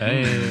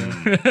 Hey.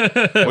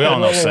 We all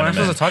know We're not supposed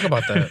cinnamon. to talk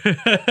about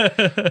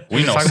that.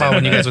 We know Talk about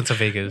when you cinnamon. guys went to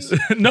Vegas.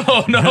 no,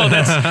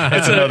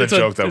 that's another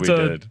joke that we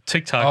did.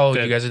 TikTok. Oh,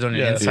 that- you guys are doing an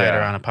yeah. insider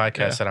Yeah. on a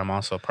podcast that I'm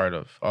also a part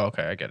of. Oh,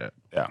 okay, I get it.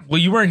 Well,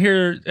 you weren't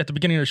here at the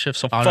beginning of the shift,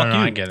 so Oh, fuck no,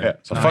 you. I get it. Yeah.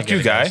 So No, I fuck get you,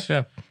 it, guy. guys.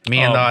 Yeah. Me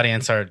and the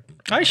audience are.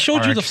 I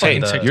showed you the Alright,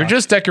 fucking hey, TikTok. You're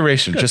just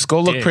decoration. Just go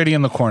look Dick. pretty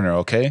in the corner,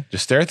 okay?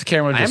 Just stare at the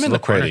camera. I Just am in the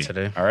look corner pretty.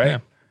 today. All right. Yeah.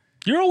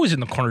 You're always in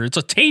the corner. It's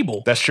a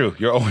table. That's true.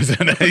 You're always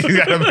in it. You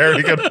got a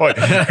very good point.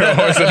 You're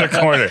always in the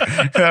corner.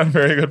 You got a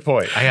very good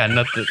point. I got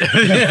nothing.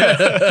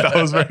 That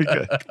was very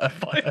good.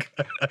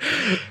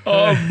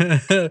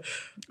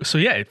 So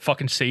yeah, it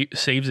fucking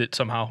saves it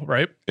somehow,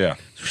 right? Yeah.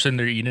 So we're sitting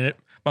there eating it.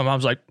 My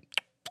mom's like,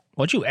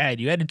 "What'd you add?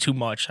 You added too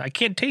much. I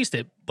can't taste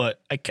it,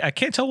 but I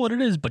can't tell what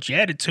it is. But you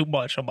added too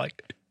much." I'm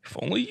like, "If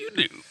only you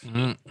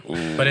knew."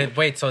 But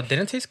wait, so it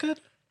didn't taste good?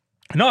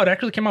 No, it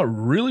actually came out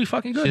really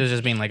fucking She good. was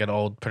just being like an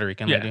old Puerto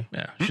Rican Yeah, lady.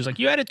 yeah. She's like,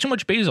 "You added too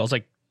much basil." I was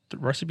like, "The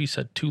recipe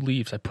said 2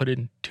 leaves. I put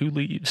in 2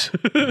 leaves."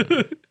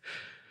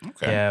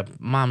 Okay. Yeah,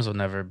 moms will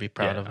never be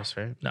proud Yeah. of us,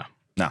 right? No,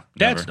 No.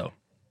 dads never. though.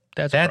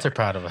 Dads Dads are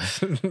proud. proud of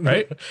us,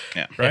 right.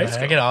 Yeah. Right?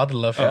 I get all the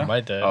love from Yeah. my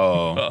dad.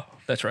 Oh, Oh,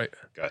 that's right.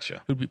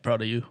 gotcha. Who'd be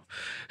proud of you?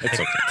 It's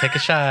okay. Take a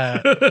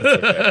shot.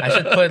 I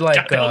should put like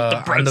Goddamn on the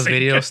depressing.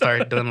 video,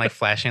 start doing like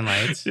flashing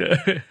lights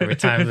Yeah. every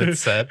time it's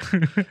said,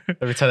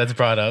 every time that's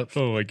brought up.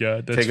 Oh my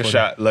god. That's Take a funny.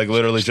 shot. Like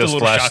literally Just a just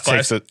little flash. shot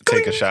glass.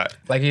 Take a shot.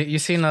 Like you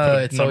seen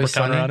Put It's a number Always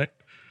counter Sunny, on it.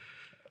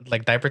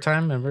 like diaper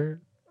time.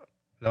 Remember?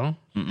 No,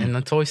 and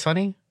It's Always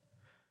Sunny.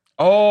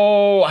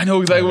 Oh, I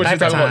know exactly what you're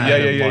Diaper talking about. time. Yeah, I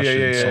yeah, haven't yeah, watched yeah,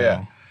 it in yeah, so yeah.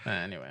 long.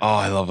 Anyway, Oh,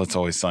 I love It's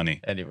Always Sunny.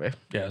 anyway,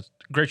 Yeah, it's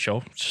a great show.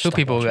 Just two stop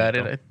people watching got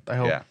though. it. I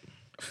hope. Yeah.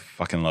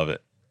 Fucking love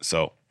it.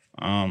 So,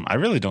 I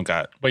really don't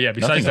got But yeah,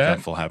 nothing besides that,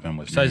 eventful happen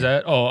with besides me.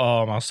 that, I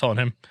was telling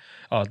him,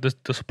 this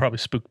will probably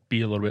spook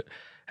B a little bit.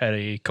 Had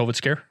a COVID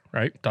scare,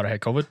 right? Thought I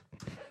had COVID.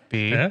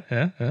 B. Yeah.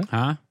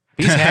 Huh?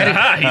 He's had it.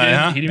 he didn't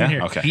Yeah, even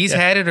hear. Okay. He's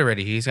had it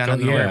already. He's got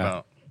nothing to worry Yeah.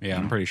 about. Yeah,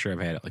 I'm pretty sure I've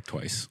had it like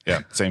twice.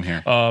 Yeah, same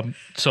here.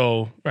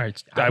 So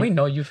right, We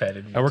know you've had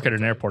it. I work at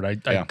an airport. I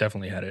Yeah.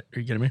 definitely had it.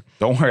 Are you kidding me?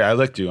 Don't worry, I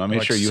licked you. I made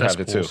Like sure you have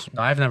it too. cesspools.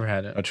 No, I've never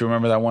had it. Don't you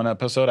remember that one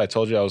episode? I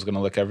told you I was going to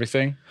lick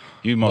everything.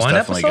 You most One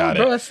definitely episode, got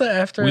bro. it. That's the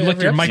after. We licked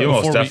every your mic You episode.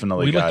 most before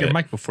definitely we licked got your it.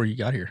 mic before you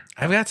got here.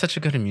 I've got such a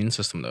good immune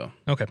system, though.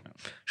 Okay,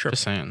 sure.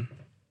 Just saying.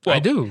 Well, I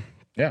do,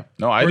 Yeah,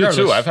 no, I do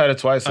Regardless, too. I've had it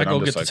twice, I and go I'm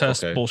get just the like,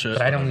 test. okay, Bullshit.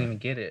 but I don't even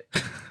get it.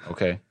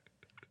 okay,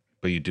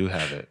 but you do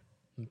have it.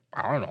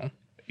 I don't know.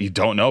 You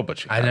don't know,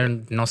 but you. I have it.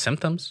 don't no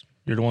symptoms.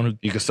 You're the one who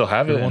You can still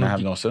have it You're the and one have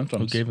who no who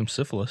symptoms. gave him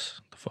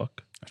syphilis. The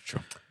fuck. That's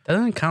true. That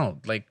doesn't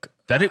count. Like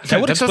That would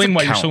that explain doesn't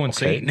why you're count,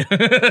 so okay? insane.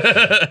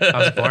 I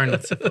was born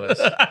with syphilis.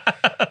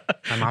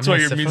 My mom That's why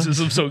has your immune syphilis.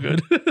 system's so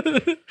good.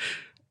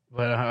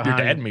 But, Your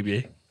dad,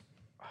 maybe.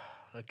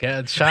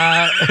 Get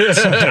shot.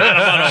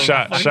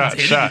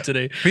 Shot.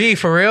 Today. B,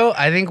 for real,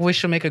 I think we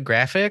should make a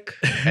graphic,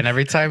 and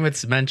every time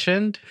it's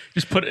mentioned,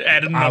 Just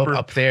add a I'll, number.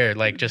 up there,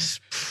 like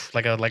just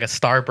like a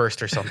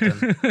starburst or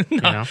something.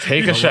 You know?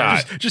 Take a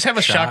shot. Just have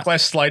a shot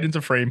glass slide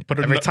into frame. Put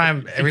it Every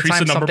time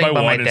something about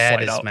my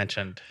dad is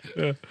mentioned,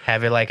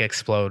 have it like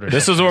explode. Or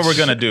This is what we're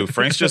gonna do.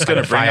 Frank's just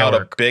gonna bring out a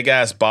Firework. big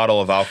ass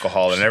bottle of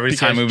alcohol, and every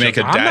time we make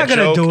a I'm dad not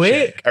gonna joke, do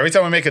it. every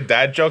time we make a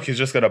dad joke, he's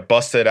just gonna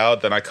bust it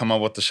out. Then I come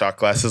up with the shot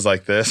glasses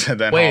like this, and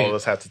then Wait. all of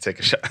us have to take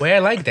a shot. Wait, I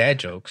like dad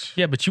jokes.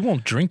 Yeah, but you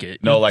won't drink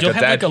it. No, like You'll a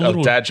have dad,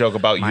 little- a dad joke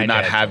about you My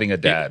not dad having a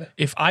dad.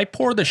 If I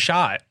pour the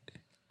shot,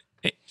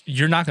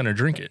 you're not going to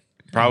drink it.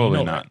 Probably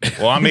You know not. that.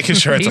 Well, I'll making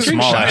sure it's a He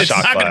drinks small ass It's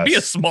shot not going to glass. be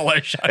a small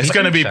ass shot. It's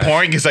gonna be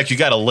pouring. He's like, you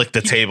got to lick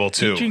the table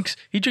too.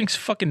 He drinks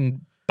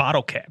fucking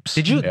bottle caps.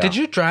 Did you Yeah. did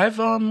you drive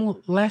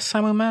last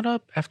time we met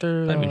up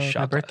after I mean, my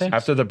shot birthday?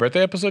 After the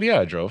birthday episode,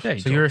 yeah, I drove. Yeah,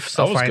 That So you were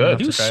still That was fine good. enough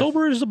he to was drive?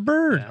 sober as a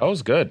bird.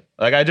 was good.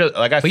 Like I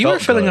But you were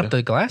felt filling good. up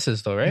the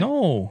glasses though, right?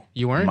 No.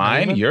 You weren't.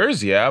 Mine, even?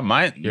 yours, yeah,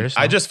 mine. Yours,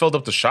 I no? just filled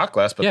up the shot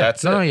glass, but Yeah.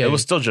 that's No, it. yeah. It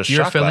was still just You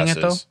were shot filling it,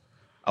 glasses.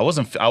 I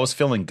wasn't. I was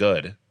feeling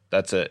good.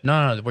 That's it.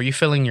 No. Were you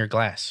filling your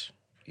glass?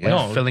 Yeah.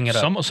 No, filling it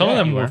up. Some Yeah, of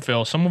them you were were.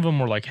 filled. Some of them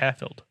were like half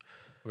filled.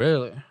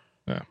 Really?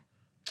 Yeah.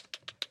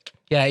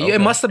 Yeah, Okay.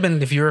 it must have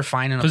been if you were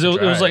fine enough. Because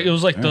it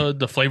was like Yeah.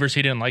 the flavors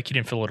he didn't like. He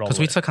didn't fill it all. Because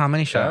we took how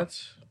many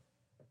shots?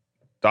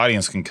 The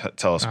audience can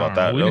tell us about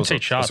that. We It didn't was a-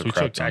 take shots. it was a We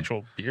crap took ton.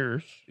 actual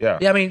beers. Yeah.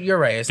 Yeah, I mean you're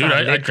right. It's Dude, not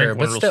I liquor, drank one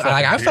but of those still,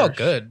 like I fucking felt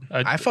beers.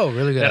 good. I felt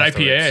really good. That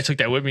IPA, I afterwards. took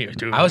that with me.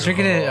 Dude, I was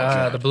drinking it,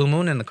 Oh, the Blue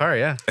Moon in the car.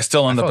 Yeah. It's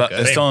still in the. felt Ba-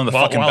 good. it's still in the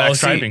while, fucking while I back was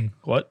seat. driving.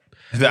 What?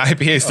 The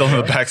IPA is still in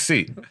the back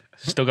seat.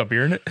 Still got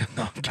beer in it?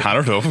 No, I'm kidding. I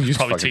don't know. You Probably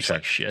fucking tastes check.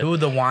 like shit. Dude,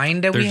 the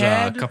wine that we There's a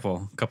had.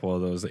 couple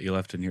of those that you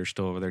left in here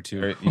still over there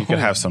too. You can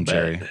have some,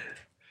 Jerry.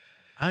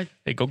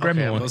 Hey, go grab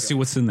me one. Let's see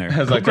what's in there. I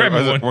was like, grab me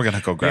we're one.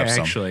 gonna go grab Yeah,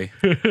 some. actually,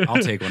 I'll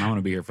take one. I want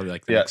to be here for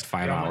like the Yeah. next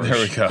 5 hours. There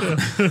we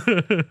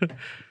go.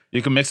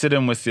 You can mix it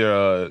in with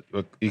your.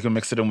 You can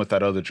mix it in with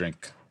that other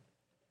drink.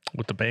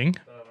 With the bang?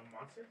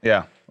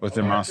 Yeah, with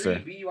the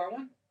monster. You want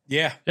one?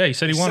 Yeah. Yeah, he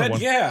said he wanted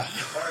one. Yeah.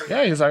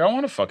 Yeah, he's like, I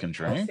want a fucking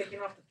drink. Taking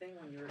off the thing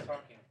when you were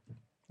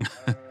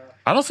talking.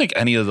 I don't think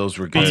any of those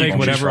were good. I'll take when we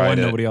whatever tried one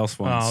it. nobody else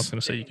Oh, I was wants. going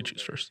to say you could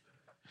choose first.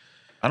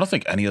 I don't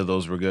think any of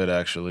those were good,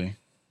 actually.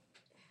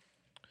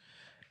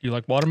 You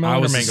like watermelon I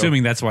or was mango?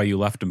 assuming that's why you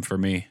left them for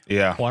me.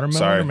 Yeah, Watermelon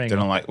sorry, or mango?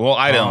 didn't like. Well,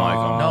 I didn't like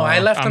them. No, I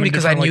left I'm them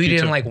because I indifferent knew like you you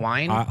didn't too. like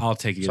wine. I'll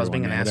take either I was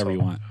being one, an whatever you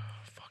asshole. want.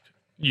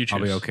 You choose. I'll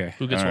be okay.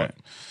 Who gets All what?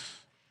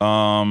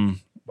 right.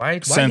 Why?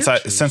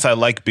 Since I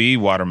like B,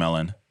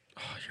 watermelon.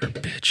 You're a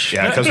bitch.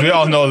 Yeah, because we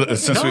all know that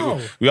since No.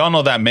 we all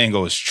know that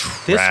mango is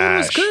trash. This one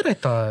was good. I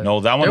thought. No,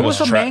 that one There was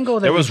was a trash. mango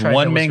that There we was tried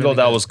one that was mango really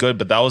that good. was good,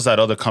 but that was that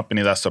other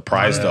company that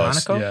surprised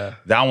us. Monaco? Yeah.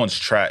 That one's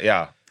trash.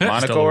 Yeah,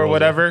 Monaco Stella or Rosa.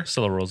 whatever.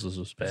 Stella Roses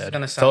was It's bad.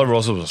 gonna Stella sound.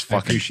 Rosa was I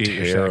fucking appreciate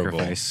your terrible.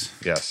 sacrifice.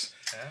 Yes,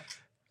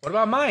 What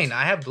about mine?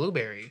 I have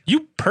blueberry.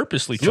 You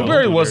purposely chose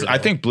blueberry was. I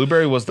though. think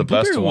blueberry was the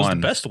best Blueberry was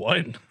one. the best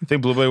one. I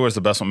think blueberry was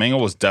the best one. Mango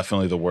was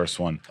definitely the worst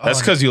one. That's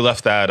Oh, because you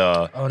left that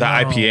no.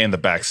 IPA in the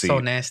back seat. So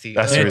nasty.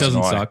 That's the It reason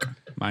doesn't why. suck.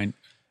 Mine.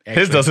 His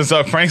actually- doesn't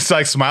suck. Frank's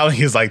like smiling.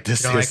 He's like,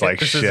 this don't is like it? like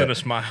This shit. isn't a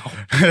smile.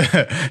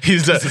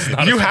 He's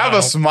not you a have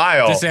a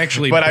smile. This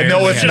actually but I know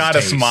barely it's has not a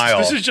taste. smile.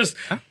 This is just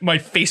my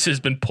face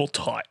has been pulled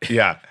taut.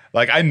 Yeah,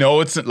 like I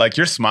know it's like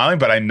you're smiling,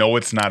 but I know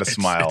it's not a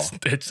smile.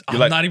 I'm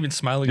like- not even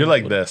smiling. You're a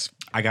like little. this.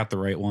 I got the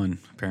right one,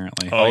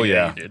 apparently. Oh,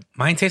 yeah. you did.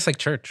 Mine tastes like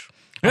church.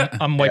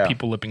 I'm white Yeah.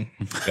 people lipping.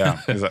 Yeah.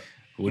 He's like,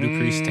 What do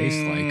priests taste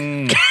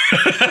like?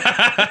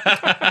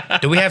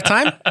 Do we have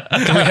time?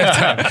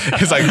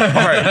 he's like, all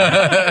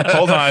right,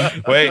 hold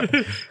on,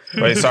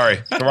 wait, sorry,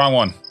 the wrong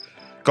one.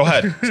 Go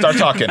ahead, start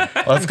talking.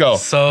 Let's go.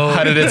 So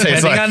how did it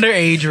taste depending like? on their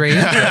age range.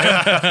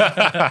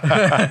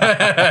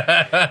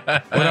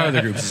 What are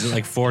the groups? Is it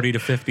like 40 to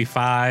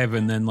 55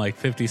 and then like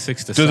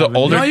 56 to Do the 70?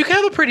 older- No, you can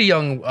have a pretty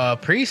young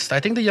priest. I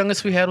think the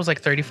youngest we had was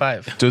like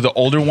 35. Do the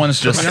older ones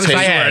just Youngest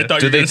I had. taste? I thought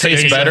Do you were they gonna say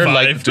taste better? 85.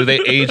 Like, do they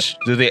age?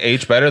 Do they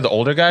age better? The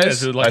older guys,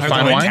 Is it like- like Are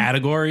fine there wine.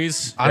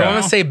 categories? I don't Yeah.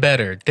 want to say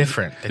better,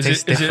 different. They Is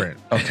taste it- is it- different.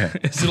 Okay.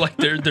 Is it like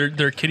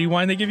their kitty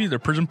wine they give you? Their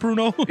prison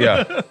pruno?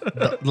 Yeah.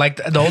 Like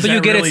the older that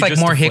you get, really it's like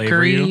just more to flavor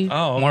hickory, you?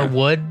 Oh, okay. more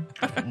wood,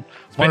 more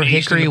been aged in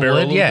hickory the barrel a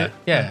wood. little Yeah, bit?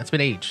 yeah, it's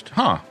been aged.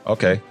 Huh.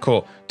 Okay.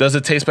 Cool. Does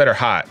it taste better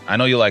hot? I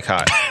know you like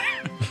hot.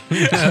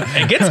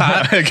 It gets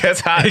hot. It gets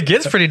hot. It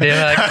gets pretty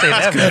damn hot.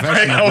 I can say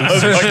that. I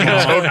almost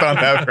fucking choked on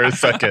that for a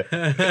second.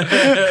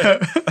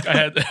 I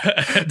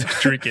had to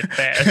drink it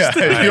fast.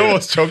 You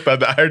almost choked on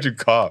that. I heard you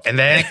cough. And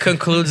then it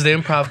concludes the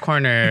improv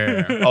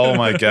corner. Oh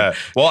my god.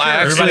 Well,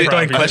 I Everybody actually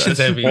throwing questions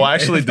at me. Well,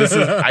 actually,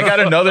 I got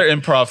another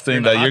improv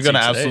thing that the you're hot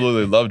gonna seat today.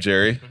 absolutely love,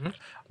 Jerry.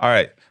 All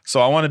right. So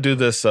I want to do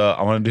this.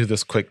 I want to do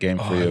this quick game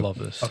for Oh, I you. love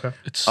this. Okay.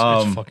 It's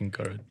fucking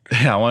good.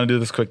 Yeah, I want to do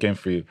this quick game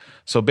for you.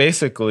 So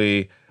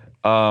basically,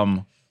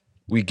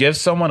 we give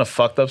someone a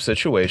fucked up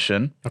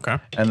situation, Okay.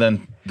 and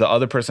then the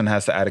other person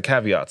has to add a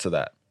caveat to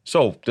that.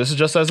 So this is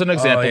just as an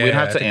example. yeah, we don't yeah,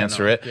 have I to think I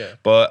answer know. it, Yeah.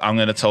 but I'm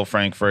gonna tell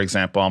Frank, for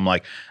example, I'm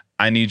like,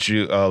 I need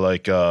you,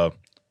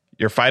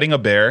 you're fighting a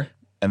bear,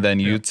 and then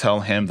you tell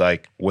him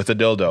like with a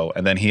dildo,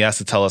 and then he has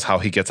to tell us how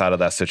he gets out of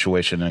that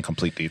situation in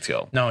complete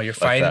detail. No, you're Like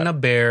fighting that. a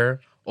bear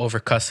over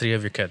custody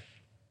of your kid.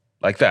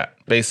 Like that,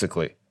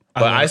 basically.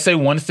 But I say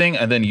one thing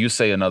and then you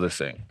say another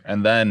thing.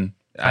 And then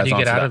How do you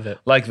get out of it?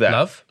 Like that.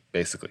 Love?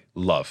 Basically.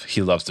 Love.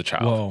 He loves the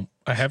child. Well,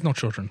 I have no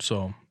children,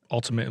 so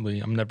ultimately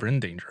I'm never in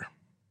danger.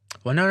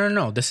 Well,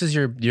 no. This is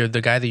you're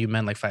the guy that you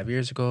met like 5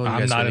 years ago. You I'm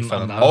guys not really in- fell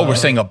I'm in not- love. Oh, we're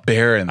saying a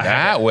bear in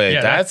that way.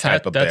 Yeah, that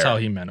type of bear. That's how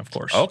he meant, of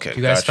course. Okay.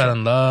 You guys gotcha. fell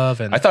in love,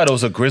 and I thought it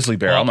was a grizzly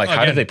bear. Well, I'm like,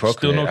 how did again, they still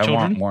procreate? no I want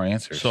children, more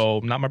answers. So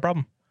not my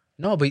problem.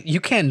 no, but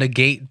you can't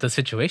negate the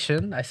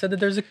situation. I said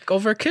that there's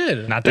over a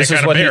kid. Not that this is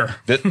kind of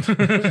what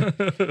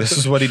bear. this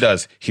is what he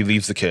does. He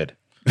leaves the kid.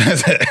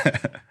 That's it.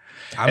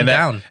 I'm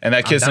down. And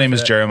that I'm kid's down name for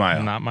is that.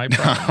 Jeremiah. Not my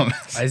problem.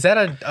 Is that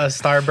a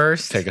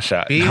starburst? Take a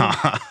shot. B?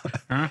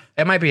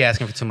 It might be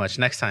asking for too much.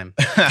 Next time,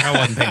 I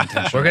wasn't paying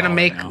attention. we're gonna at all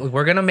make right now.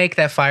 we're gonna make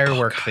that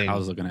firework thing. I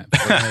was looking at.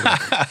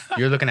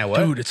 You're looking at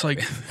what? Dude, it's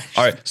like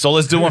All right, so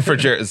let's do one for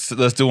Jared.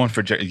 Let's do one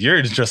for Jared.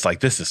 You're just like,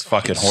 this is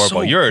fucking horrible.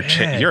 so You're a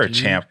bad, you're a dude.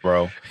 champ,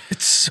 bro.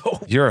 it's so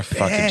You're a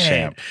fucking bad.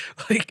 champ.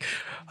 Like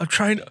I'm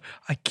trying to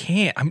I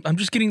can't. I'm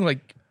just getting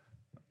like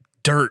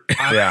dirt.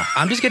 Yeah.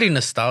 I'm just getting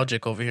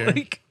nostalgic over here.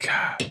 Like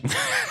God.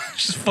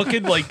 Just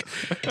fucking like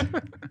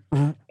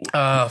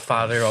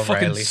Father fucking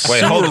O'Reilly. Wait,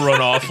 sewer hold-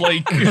 runoff.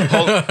 Like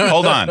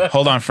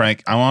Hold on,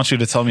 Frank. I want you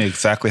to tell me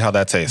exactly how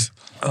that tastes.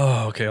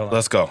 oh, okay, hold on.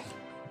 Let's go.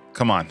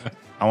 Come on.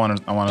 I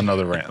want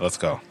another rant. Let's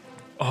go.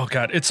 Oh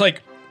god, it's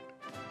like,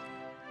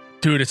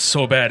 dude, it's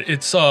so bad.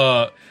 It's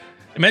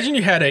imagine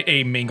you had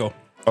a mango.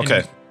 and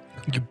Okay.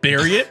 You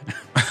bury it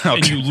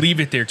and Okay. you leave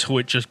it there till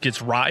it just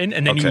gets rotten,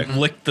 and then Okay. you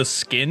lick the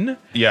skin.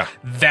 Yeah.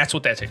 That's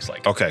what that tastes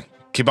like. Okay.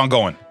 Keep on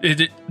going.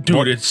 Dude,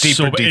 More it's deeper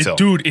so bad. detail.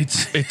 Dude,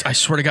 it's I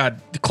swear to God,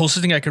 the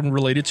closest thing I can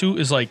relate it to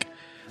is like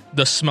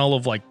the smell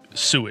of like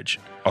sewage.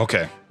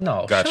 Okay.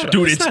 No, Gotcha. shut up.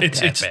 Dude, not it's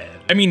that bad.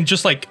 I mean,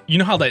 just like you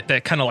know how that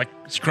kind of like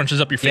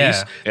scrunches up your face.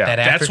 Yeah, Yeah. that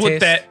That's what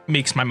aftertaste. that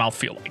makes my mouth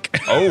feel like.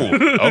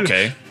 Oh,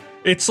 okay.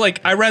 It's like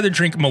I'd rather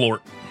drink Malort.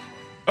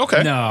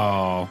 Okay.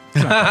 No.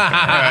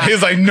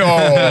 He's like, no,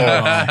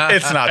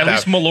 it's not At that.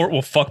 least Malort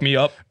will fuck me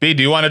up. B,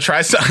 do you want to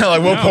try something?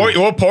 Like,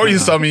 we'll pour you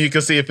some and you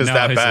can see if it's No,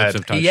 that his bad. lips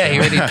have touched Yeah, he it.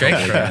 already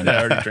drank from it. I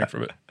already drank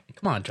from it.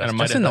 Come on, I Justin.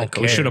 might Justin have don't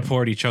had We care. should have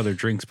poured each other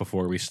drinks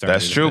before we started.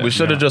 That's true. We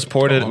should have No. just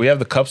poured it. We have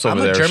the cups over I'm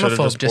a there. Should have germaphobe.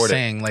 just Just poured it.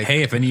 saying, like,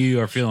 Hey, if any of you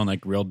are feeling like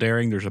real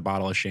daring, there's a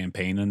bottle of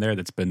champagne in there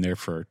that's been there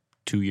for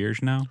 2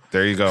 years now.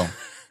 There you go.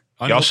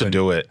 Y'all should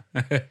do it.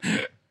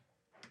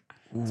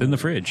 It's in the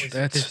fridge.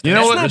 that's, You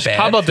know that's what? not bad.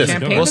 How about this?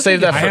 Champagne We'll doesn't save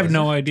get that I for- have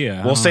no idea. I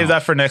We'll don't save know.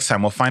 that for next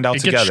time. We'll find out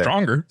It together. gets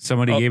stronger.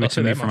 Somebody gave I'll it say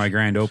to me that for much. my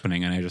grand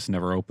opening, and I just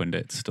never opened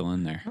it. It's still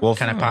in there. We'll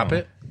Can I pop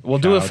it? We'll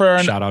do it for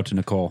our. Shout out to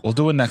Nicole. We'll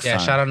do it next Yeah,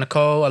 time. shout out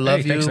Nicole. I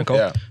love you. thanks, Nicole.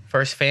 Yeah.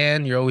 First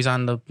fan. You're always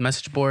on the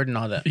message board and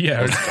all that.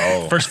 Yeah.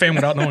 go. First fan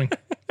without knowing.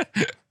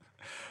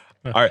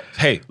 All right.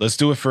 Hey, let's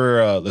do it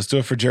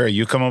for Jerry.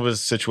 You come up with a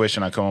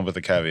situation. I come up with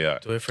a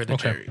caveat. Do it for the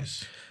Okay.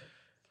 cherries.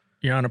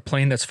 You're on a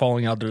plane that's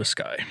falling out of the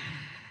sky.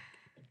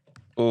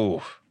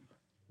 Ooh,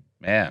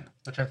 man.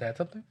 Let's try to add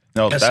something.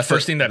 No, That's the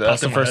first thing that That's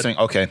popped the in my first head.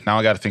 thing. Okay, now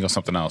I got to think of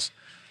something else.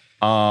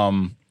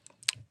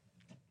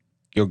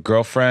 Your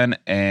girlfriend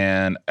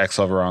and ex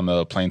lover are on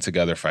the plane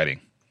together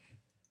fighting.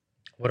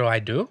 What do I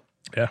do?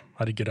 Yeah.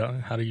 How do you get out?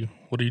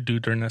 What do you do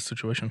during that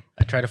situation?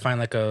 I try to find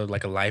like a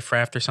life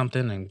raft or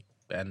something,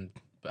 and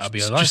I'll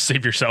be alive. Just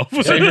save yourself.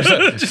 Save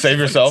yourself. Save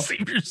yourself.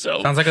 Save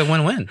yourself. Sounds like a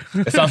win-win.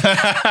 It sounds-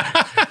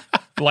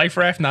 Life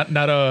raft, not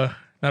a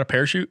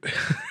parachute.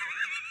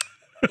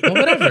 Well,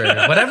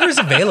 whatever is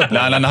available.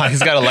 no.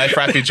 He's got a life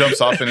raft. He jumps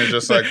off and it's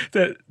just like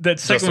that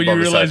second when you above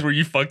his realize head. where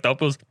you fucked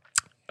up was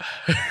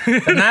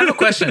And I have a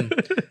question.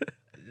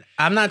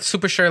 I'm not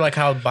super sure like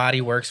how body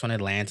works when it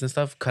lands and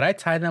stuff. Could I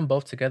tie them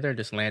both together and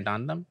just land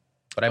on them?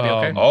 Would I be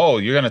okay? oh,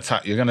 you're gonna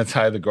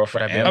tie the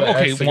girlfriend and the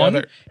okay. ex One,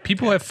 together?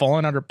 people have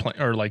fallen out of plane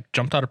or like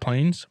jumped out of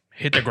planes,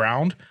 hit the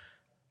ground.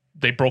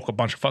 They broke a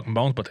bunch of fucking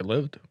bones, but they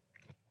lived.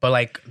 But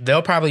like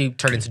they'll probably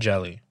turn into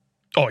jelly.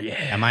 Oh yeah.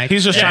 Am I?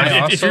 He's just am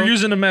trying I to- If you're also-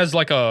 using them as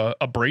like a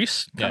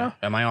brace, yeah.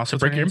 Am I also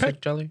break turning your into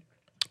impact? jelly?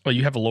 well,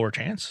 you have a lower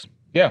chance.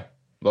 Yeah,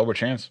 lower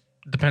chance.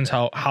 Depends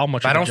how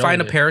much. If I of don't jelly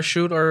find a they-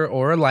 parachute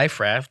or a life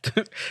raft,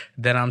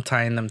 then I'm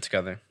tying them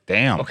together.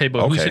 Damn. Okay,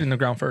 but who's hitting the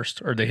ground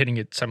first? Or are they hitting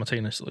it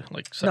simultaneously?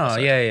 Like side by No,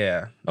 side?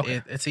 yeah.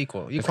 Okay. It's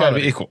equal. It's gotta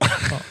be Equality. equal.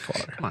 Oh,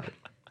 Father. Come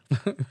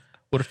on.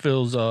 What if it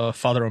was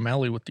Father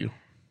O'Malley with you?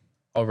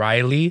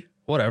 O'Reilly.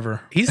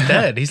 Whatever. He's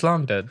dead. He's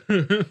long dead.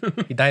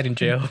 He died in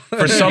jail.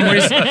 For some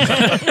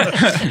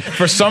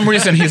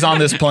reason, he's on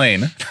this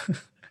plane.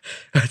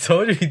 I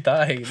told you he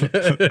died.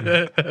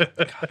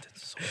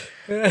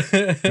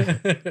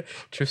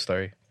 True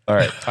story. All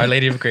right. Our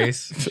Lady of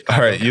Grace. All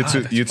right,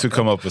 you two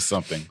come up with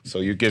something. So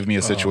you give me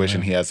a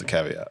situation. He has a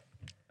caveat.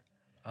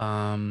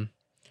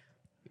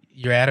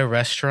 You're at a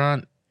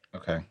restaurant.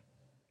 Okay.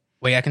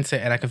 Wait, I can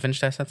finish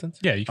that sentence?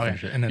 Yeah, you can Okay.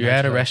 finish it. And then You're at a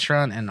after that-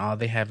 restaurant and all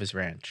they have is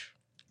ranch.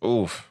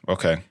 Oof.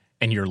 Okay.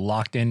 and you're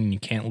locked in and you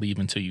can't leave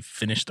until you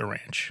finish the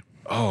ranch.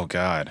 Oh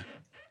God.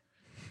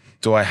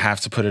 do I have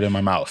to put it in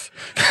my mouth?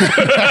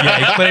 Yeah,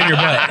 you put it in your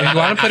butt. If you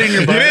want to put it in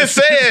your You butt, didn't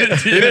say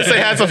it. You didn't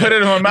say I had to put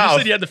it in my You mouth.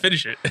 said you had to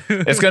finish it.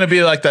 It's gonna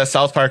be like that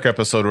South Park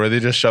episode where they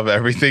just shove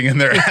everything in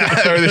their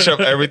ass, or they shove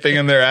everything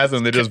in their ass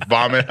and they just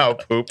vomit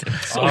out poop.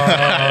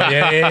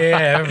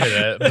 yeah. I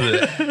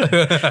remember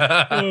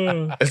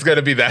that. It's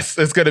gonna be that.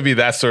 It's gonna be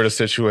that sort of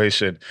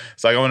situation.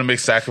 It's like I'm gonna make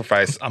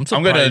sacrifice. I'm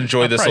gonna surprised-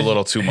 enjoy this a surprised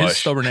little too his much.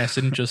 stubborn ass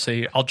didn't just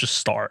say, "I'll just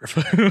starve."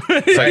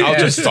 It's like I'll Yeah,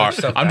 just do starve.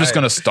 stuff I'm just right.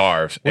 gonna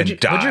starve and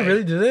die. Would you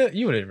really do that?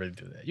 You wouldn't really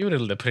do that. You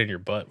wouldn't put it in your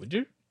butt, would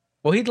you?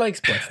 Well, he likes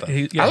butt stuff.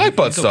 I like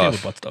butt he's stuff. Okay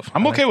with butt stuff.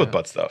 I'm okay with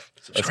butt stuff.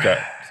 Let's go.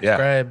 Yeah,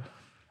 Subscribe.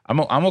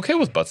 I'm okay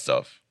with butt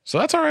stuff. So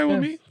that's all right with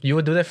me. You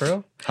would do that for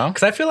real? Huh?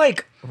 Because I feel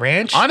like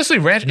ranch. Honestly,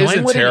 ranch knowing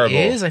isn't what terrible.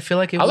 it is, I feel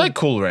like it I would, like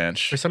Cool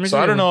Ranch. For some so reason,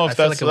 I don't know if I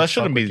feel that's like it would that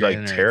shouldn't fuck be with your like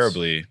innards.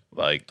 terribly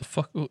like The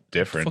fuck,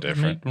 different.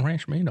 Is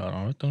ranch made out of?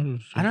 I thought it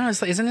was- I don't know.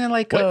 It's like, isn't it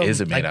like What is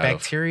it made like out of?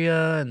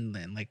 bacteria and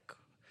like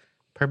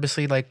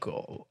purposely like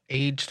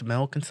aged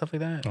milk and stuff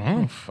like that? I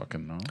don't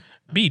fucking know.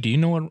 B, do you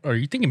know what? Are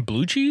you thinking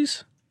blue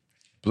cheese?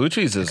 Blue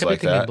cheese is Could be like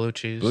thinking that. blue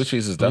cheese. Blue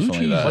cheese is Blue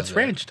definitely cheese? that. What's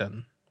ranch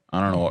then? I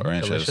don't know what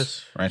ranch Delicious.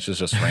 is. Ranch is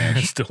just ranch.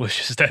 It's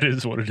delicious. That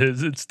is what it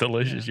is. It's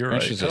delicious. You're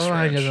Ranch right. is just Oh, he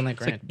ranch. doesn't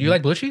like ranch. Do you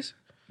like blue cheese?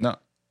 No,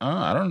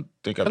 I don't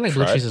think I I've feel like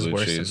tried blue cheese is blue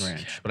worse cheese. than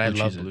ranch, but I Blue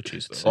love cheese blue is-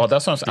 cheese. though. Well,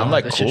 that's what I'm saying. I'm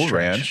like that shit's Cool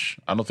trash. Ranch.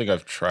 I don't think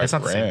I've tried That's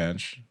not the same.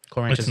 ranch.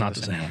 Cool ranch It's is not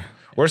the same.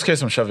 Worst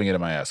case, I'm shoving it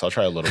in my ass. I'll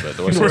try a little bit.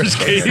 The Worst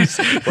case,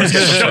 Worst case,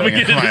 I'm shoving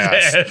it in my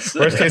his ass.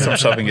 Worst case, I'm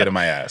shoving it in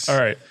my ass. All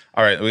right.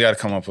 All right. We got to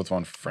come up with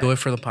one for Frank. Do it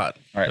for the pot.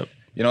 All right.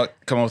 You know what?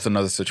 Come up with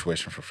another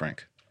situation for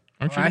Frank.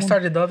 Aren't you I the one?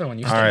 started the other one.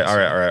 You All right.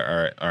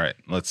 started. All right.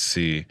 Let's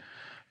see.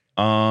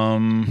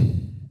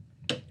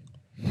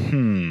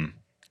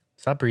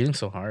 Stop breathing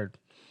so hard.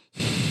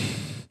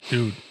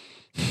 Dude.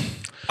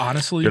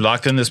 Honestly, You're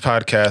locked in this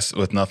podcast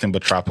with nothing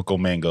but tropical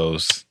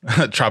mangoes.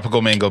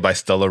 Tropical mango by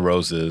Stella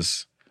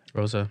Roses.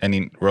 Rosa,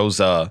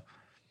 Rosa.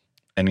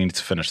 And you need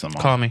to finish them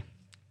all. call me.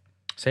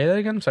 Say that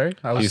again. Sorry,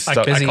 I was He's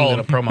stuck- busy I call in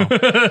a him. promo.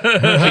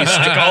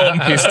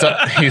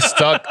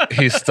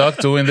 He's stuck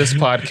doing this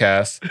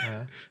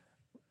podcast.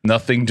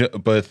 Nothing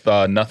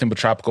but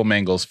tropical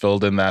mangoes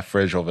filled in that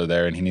fridge over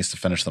there, and he needs to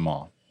finish them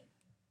all.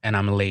 And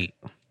I'm late.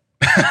 well,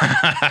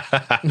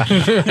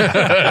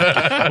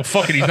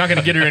 fuck it. He's not going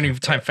to get here any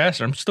time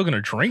faster. I'm still going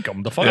to drink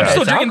them. The fuck? Yeah. I'm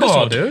still It's drinking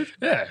alcohol, this one. dude.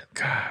 Yeah.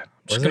 God.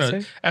 What Just does it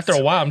gonna, say? after a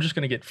while, I'm just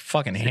going to get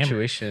fucking hammered.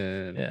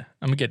 Situation. Yeah.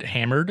 I'm going to get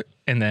hammered,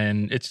 and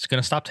then it's going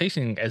to stop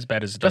tasting as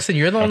bad as it does. Justin,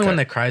 you're the only Okay. one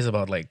that cries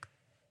about like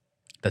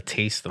the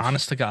taste of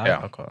Honest to God. Yeah.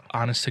 alcohol.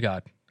 Honest to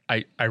God.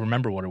 I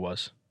remember what it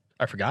was.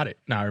 I forgot it.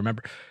 Now I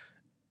remember.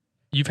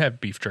 You've had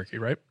beef jerky,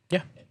 right?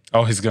 Yeah.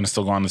 Oh, he's gonna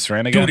still go on this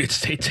rant again. Dude,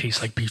 it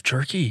tastes like beef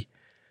jerky.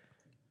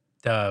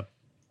 I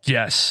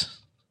Yes.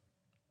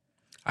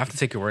 have to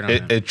take your word on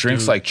it, it. it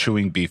drinks like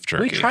chewing beef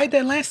jerky. We tried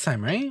that last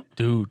time, right?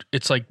 Dude,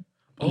 it's like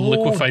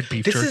liquefied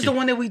beef this jerky. is the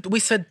one that we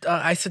said.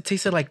 I said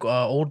tasted like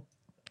old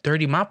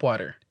dirty mop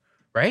water,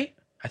 right?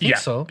 I think yeah.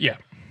 so. Yeah.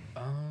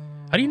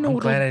 How do you know I'm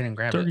what glad old I didn't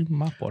grab dirty it.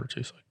 mop water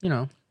tastes like? You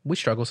know, we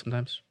struggle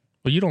sometimes.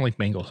 Well, you don't like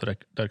mango, so that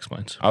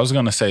explains. I was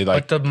gonna say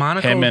like But the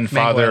Monaco him and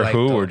mango I Father like,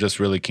 Who though. were just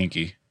really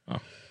kinky.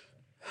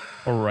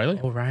 O'Reilly?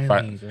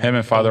 O'Reilly. Him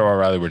and Father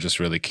O'Reilly were just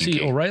really kinky.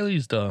 See,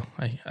 O'Reilly's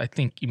I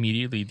think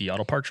immediately the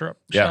auto part shop.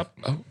 yeah.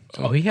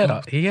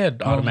 shop. He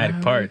had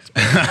automatic parts.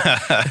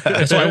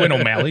 That's why I went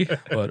O'Malley.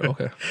 But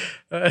okay.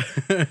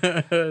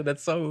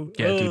 That's so.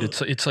 Yeah, dude,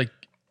 it's like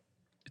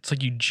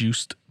you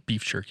juiced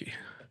beef jerky.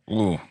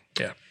 Ooh.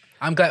 Yeah.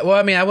 I'm glad. Well,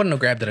 I mean, I wouldn't have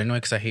grabbed it anyway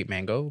because I hate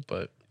mango.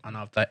 But on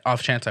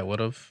off chance, I would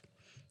have.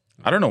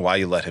 I don't know why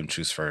you let him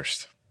choose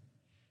first.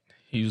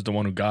 He was the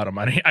one who got him.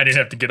 I didn't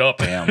have to get up.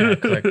 Damn.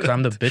 Because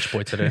I'm the bitch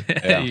boy today.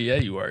 Yeah. yeah,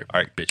 you are. All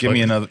right, bitch. give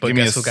me another. but Give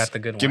me guess a, who got the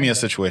good Give one, me a though?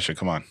 situation.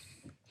 Come on.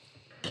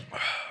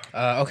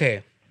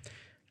 Okay,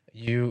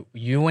 you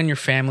and your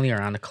family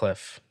are on a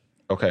cliff,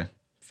 Okay.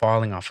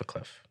 falling off a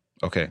cliff.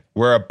 Okay.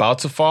 We're about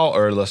to fall,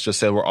 or let's just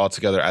say we're all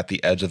together at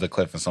the edge of the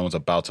cliff and someone's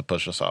about to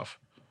push us off.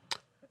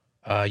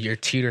 You're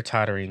teeter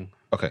tottering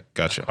Okay.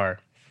 Gotcha. car.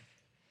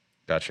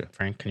 Gotcha.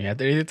 Frank, can you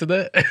add anything to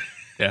that?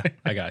 Yeah,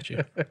 I got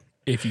you.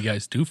 If you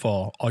guys do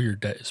fall, all your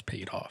debt is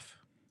paid off.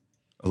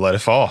 Let it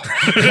fall.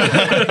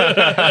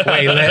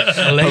 Wait,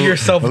 let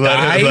yourself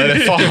die. Let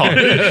it fall.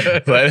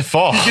 Let it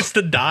fall. Gets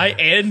to die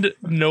and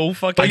no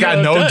fucking. I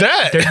got no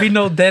debt. There'd be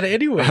no debt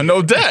anyway.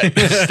 No debt.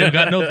 Still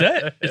got no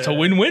debt. It's a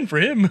win-win for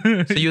him.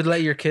 So you'd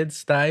let your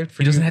kids die?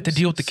 He doesn't have to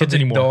deal with the kids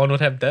anymore. No one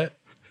would have debt.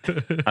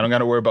 I don't got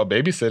to worry about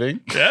babysitting.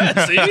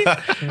 Yeah,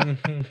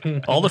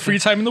 see? All the free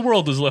time in the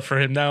world is left for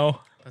him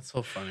now. That's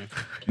so funny.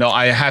 No,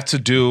 I have to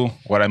do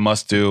what I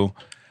must do.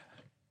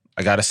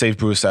 I got to save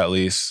Bruce at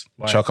least.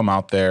 Chuck him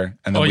out there,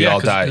 and then Oh, we yeah, all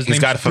 'cause die. his He's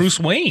name's got to Bruce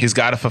Wayne. He's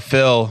got to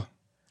fulfill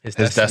His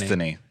his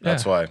destiny.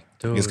 That's why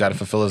he's got to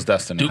fulfill his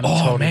destiny. Dude,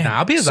 oh, man.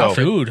 I'll be his So,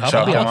 outfit. Dude, how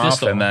Chuck about him this off,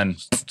 though? and then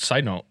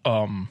Side note,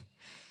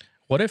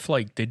 what if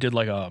like they did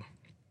like a,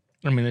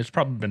 I mean, it's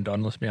probably been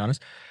done, let's be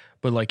honest,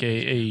 but like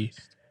a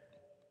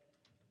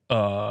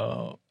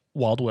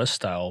Wild West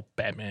style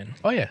Batman.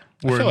 Oh yeah.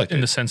 Where feel like in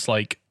it. the sense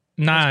like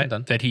not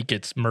done. that he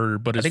gets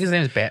murdered, but I think his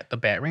name is the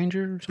Bat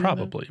Ranger. Or something like that.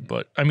 probably.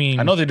 But I mean,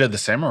 I know they did the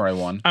samurai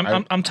one.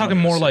 I'm talking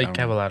more like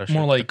They have a lot of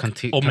more shit. like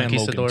the Old Man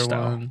Conquistador Logan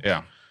style. one.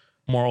 Yeah.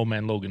 More Old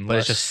Man Logan, But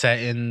less, it's just set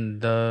in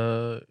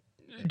the.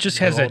 it just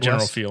the has that Old general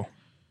West. feel.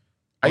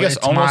 I guess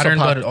it's almost modern,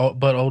 apoc-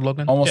 but old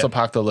Logan. almost Yeah.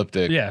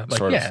 apocalyptic Yeah, like-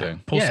 sort yeah. of thing.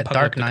 Yeah, Post-apocalyptic,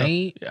 Dark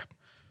Knight. Yeah.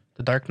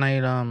 The Dark Knight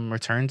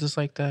Returns is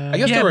like that. I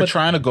guess Yeah, they were but-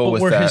 trying to go But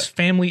with where that. his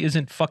family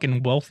isn't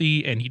fucking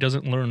wealthy and he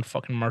doesn't learn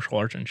fucking martial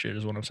arts and shit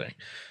is what I'm saying.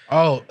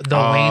 Oh, the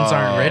Waynes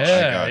aren't rich.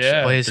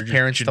 gotcha. But his They're just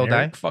parents still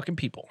generic die? Fucking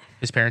people.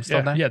 His parents still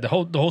Yeah, die. yeah. The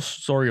whole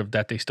story of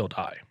that they still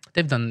die.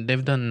 They've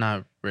done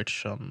not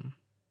rich.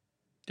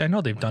 I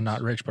know they've done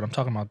not rich, but I'm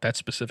talking about that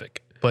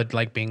specific. But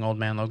like being Old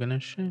Man Logan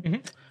and shit.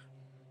 Mhm.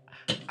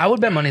 I would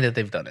bet money that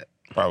they've done it.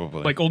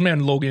 Probably. Like Old Man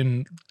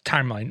Logan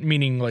timeline,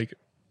 meaning like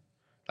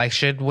Like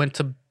shit went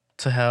to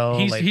hell.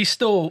 he's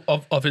still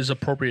of his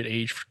appropriate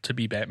age to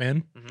be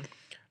Batman,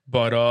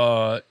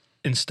 but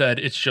instead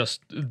it's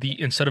just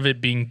instead of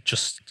it being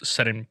just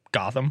set in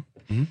Gotham,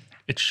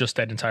 it's just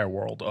that entire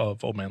world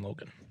of Old Man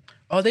Logan.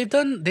 Oh, they've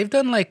done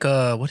like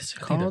what is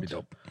it I think that'd be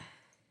called?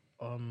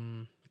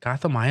 dope.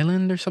 Gotham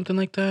Island or something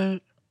like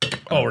that.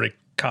 Oh, or they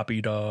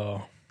copied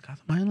Gotham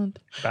Island.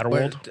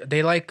 Battleworld. Where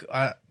they like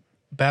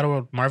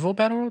Battleworld, Marvel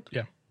Battleworld.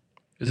 Yeah.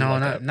 Is it No,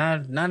 like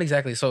that? not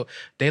exactly. So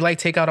they like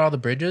take out all the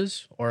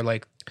bridges, or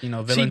like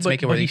villains See,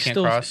 make it where they he's can't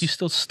still, cross. He's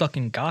still stuck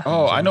in Gotham.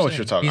 oh, is I know I'm what saying.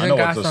 you're talking. He's I in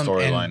know what the Gotham,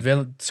 storyline.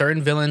 and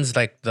certain villains,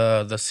 like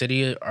the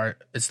city,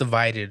 it's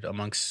divided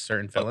amongst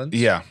certain villains.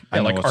 Yeah, I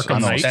Yeah, know like what's- Arkham I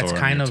know what Knight. That's story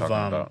kind you're of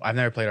talking about. I've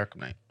never played Arkham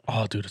Knight,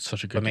 Oh, dude, it's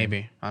such a good but game.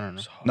 maybe I don't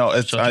know. No,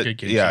 it's Such a good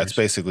game yeah, it's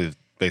series. basically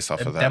based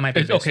off of That that. might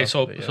be based Okay, off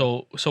so of it, yeah.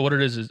 so what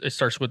it is it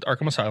starts with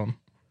Arkham Asylum,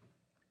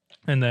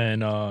 and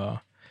then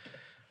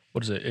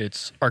what is it?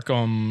 It's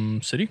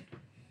Arkham City.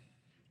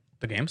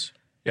 The games.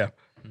 Yeah,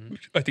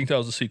 I think that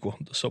was the sequel.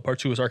 So part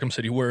 2 is Arkham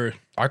City, where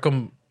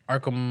Arkham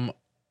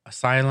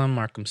Asylum,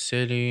 Arkham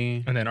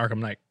City, and then Arkham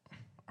Knight.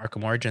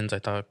 Arkham Origins. I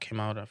thought came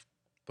out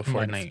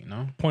before Might have. Night.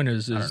 No, Point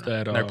is I don't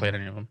know. that Never played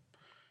any of them.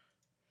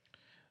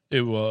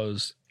 it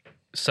was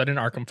set in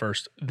Arkham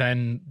first,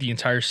 then the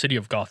entire city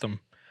of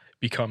Gotham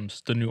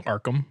becomes the new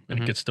Arkham, and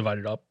it gets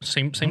divided up.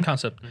 Same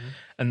concept.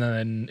 And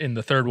then in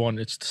the third one,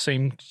 it's the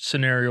same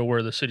scenario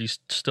where the city's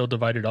still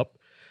divided up,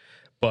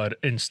 but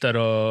instead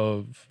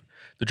of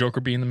the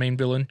Joker being the main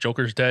villain,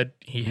 Joker's dead.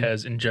 He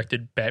has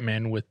injected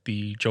Batman with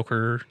the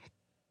Joker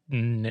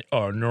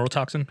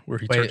neurotoxin, where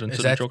he turns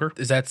into the Joker.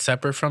 Is that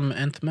separate from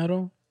Nth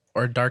Metal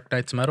or Dark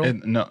Knight's Metal?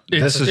 No,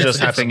 It's- this is it's just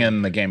different. happening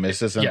in the game.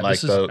 This isn't Yeah, like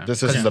this is-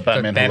 this isn't the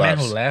Batman,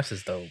 Who Laughs.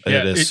 is dope.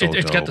 It is so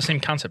it's got dope. the same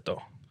concept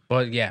though.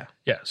 But yeah,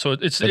 Yeah, so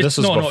it's But this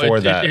was no, before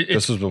it- that. it-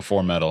 This was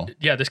before Metal.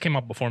 yeah, this came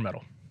out before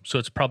Metal, so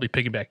it's probably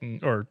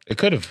piggybacking. Or It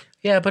could have.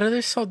 yeah, but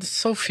there's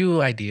so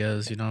few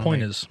ideas.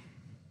 point is,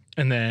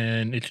 and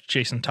then it's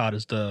Jason Todd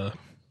is the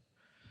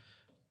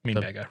main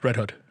bad guy, Red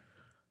Hood.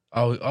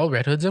 Oh,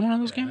 Red Hood's in one of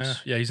those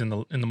games. Yeah, he's in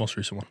the most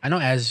recent one. I know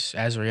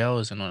Azrael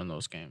is in one of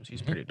those games.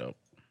 He's pretty dope.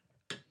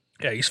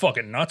 Yeah, he's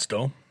fucking nuts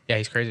though. Yeah,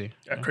 he's crazy.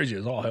 Yeah, crazy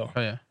as all hell.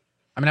 Oh yeah.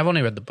 I mean, I've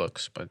only read the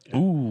books, but yeah.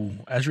 Ooh,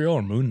 Azrael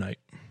or Moon Knight?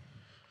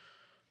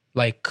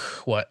 Like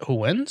what? Who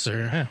wins or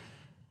Yeah.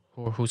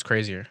 who's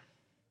crazier?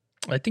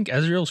 I think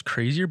Azrael's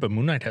crazier, but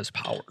Moon Knight has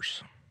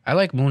powers. I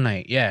like Moon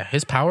Knight. Yeah,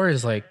 his power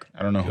is like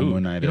I don't know who Dude,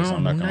 Moon Knight you is. know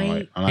I'm not Moon gonna lie.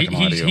 Knight? I'm not gonna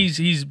lie to you.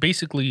 He's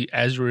basically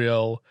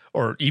Azrael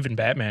or even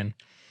Batman,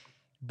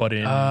 but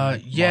in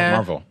yeah,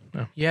 Marvel.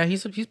 yeah.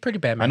 He's pretty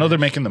bad. I know they're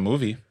making the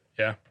movie.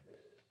 yeah.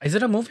 Is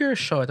it a movie or a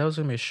show? I thought it was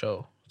gonna be a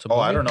show. It's a Oh,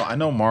 I movie? don't know. I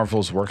know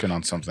Marvel's working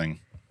on something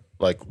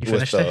like with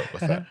finished it?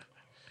 with that.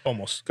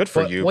 Almost. Good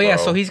for Well, you. well, yeah.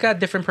 bro. So he's got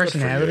different for you.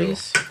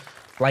 personalities.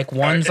 Like All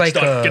right, one's it's like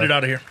done. Get it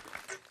out of here.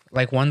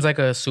 like one's like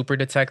a super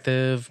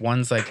detective.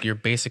 One's like your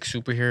basic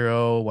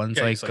superhero. One's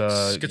Yeah, like, he's like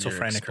your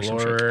schizophrenic or some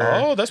shit. explorer.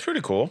 Oh, that's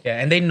pretty cool. Yeah,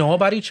 and they know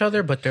about each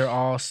other, but they're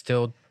all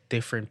still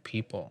different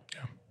people.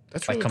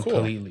 That's Like really cool.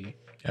 completely.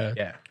 Yeah.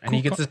 Yeah, and Cool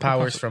he gets his cool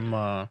powers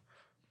concept.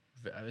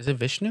 from is it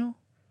Vishnu?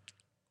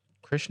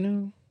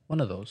 Krishnu? One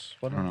of those.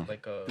 One don't of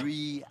like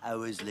 3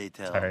 hours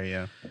later. sorry,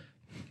 yeah.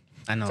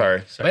 I know.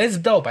 Sorry. But it's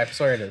dope. I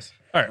swear it is.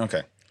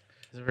 Okay.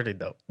 It's really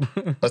dope.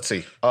 Let's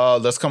see.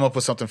 Let's come up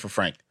with something for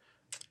Frank.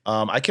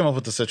 I came up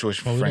with the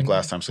situation for Frank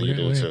last time, so you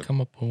do it too.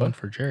 Come up with one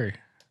for Jerry.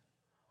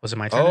 Was it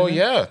my turn? Oh again?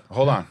 yeah.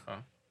 Hold on.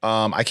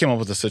 I came up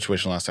with the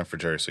situation last time for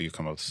Jerry, so you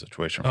come up with the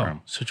situation for Oh,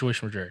 him.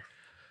 situation for Jerry.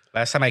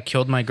 Last time I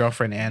killed my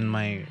girlfriend and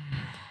my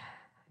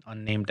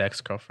unnamed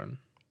ex-girlfriend.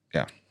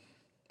 Yeah.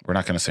 We're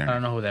not gonna say I her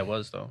don't name. know who that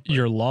was though.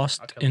 You're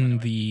lost kill him in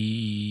anyway.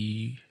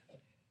 the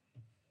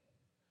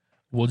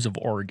woods of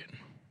Oregon,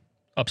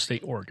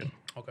 upstate Oregon.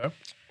 Okay.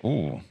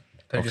 Ooh.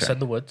 I just Okay. said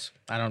the woods.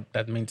 I don't.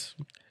 That means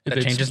that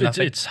It's- changes it's,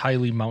 nothing. It's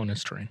highly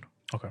mountainous terrain.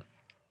 Okay.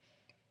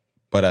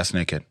 Butt ass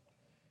naked.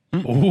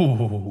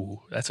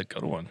 Ooh, that's a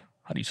good one.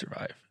 How do you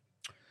survive?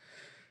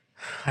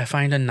 I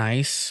find a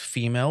nice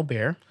female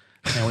bear,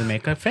 and we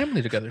make a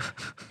family together.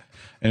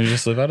 And you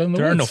just live out in the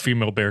There are no woods.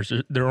 female bears.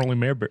 There are only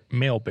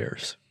male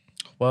bears.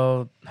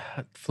 Well,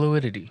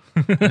 fluidity.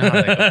 You know how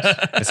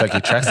that goes. It's like he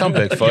tracks down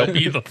You'll be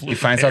Bigfoot. the He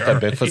finds out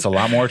that Bigfoot's a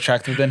lot more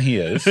attractive than he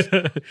is.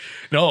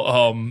 No,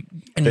 And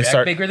They you're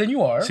start- bigger than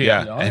you are.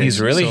 Yeah, you know? and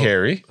he's really So-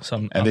 hairy.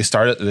 some- And they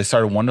started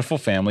a wonderful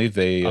family.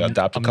 They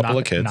adopt a couple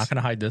of kids. I'm not going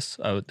to hide this.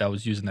 I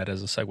was using that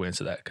as a segue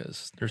into that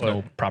because there's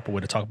no proper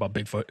way to talk about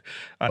Bigfoot.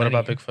 What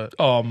about Bigfoot?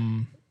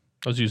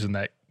 I was using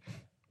that.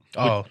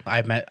 Oh,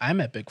 I met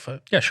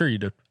Bigfoot. Yeah, sure you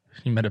did.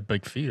 You met a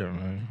big feet.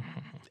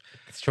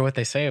 It's true what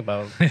they say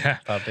about Yeah.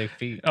 big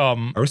feet. Are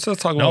we still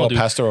talking No, about dude.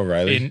 Pastor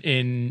O'Reilly?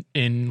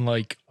 In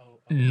like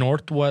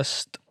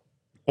Northwest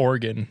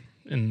Oregon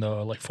in the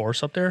like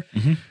forest up there,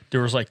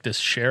 there was like this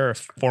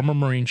sheriff, former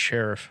Marine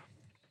sheriff,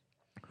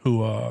 who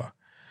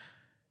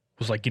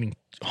was like getting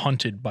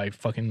hunted by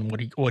fucking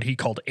what he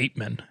called ape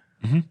men.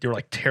 They were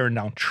like tearing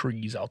down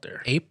trees out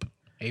there. Ape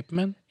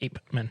man. Ape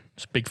men.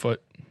 It's Bigfoot,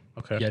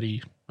 Okay.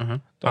 Yeti.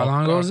 How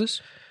long ago was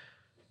this?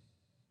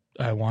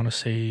 I want to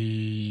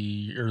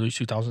say early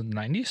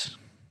 2090s.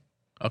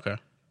 Okay.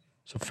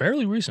 So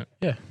fairly recent.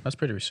 Yeah, that's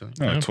pretty recent.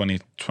 No, 20,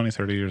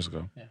 30 years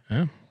ago.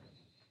 Yeah.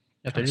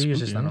 Yeah, 30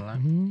 years is not a lot.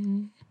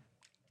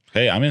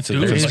 Hey, I'm into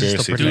Dude, the he's conspiracy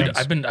still pretty Dude, things.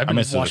 I've been I'm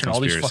into the watching all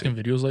these conspiracy.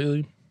 fucking videos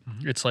lately.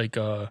 It's like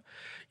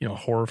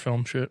horror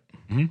film shit.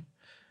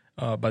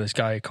 By this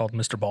guy called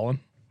Mr.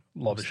 Ballin.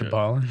 Love his Mr. shit.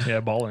 Ballin? Yeah,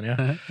 Ballin,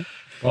 yeah.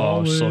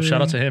 So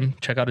shout out to him.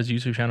 Check out his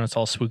YouTube channel. It's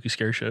all spooky,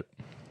 scary shit.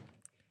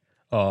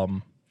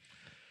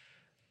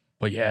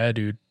 But yeah,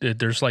 dude,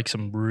 there's like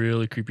some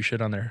really creepy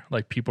shit on there.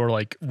 Like people are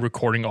like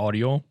recording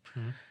audio,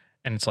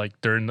 and it's like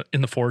they're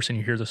in the forest, and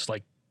you hear this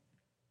like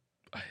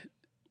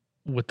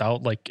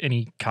without like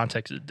any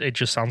context, it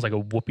just sounds like a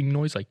whooping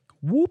noise, like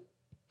whoop.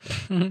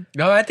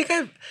 No, I think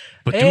I've.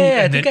 But Yeah, dude,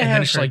 I and think then, I and then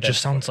have it's heard like that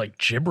just sounds like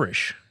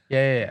gibberish,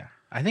 Yeah.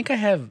 I think I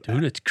have.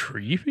 dude. It's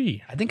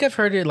creepy. I think I've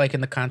heard it like in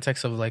the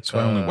context of like. That's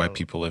why only white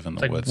people live in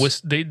the Like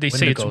woods. they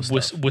say Wendigo it's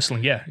stuff.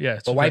 whistling. Yeah, yeah.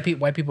 It's But white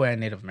people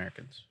and Native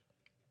Americans.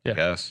 I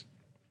guess.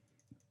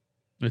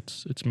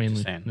 It's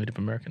mainly saying. Native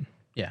American.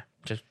 Yeah,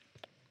 just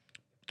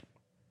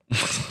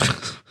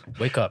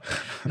wake up.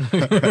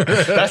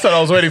 That's what I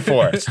was waiting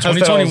for. That's what I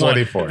was 2021.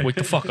 waiting for. Wake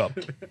the fuck up.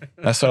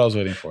 That's what I was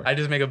waiting for. I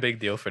just make a big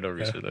deal for no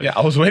reason. Yeah,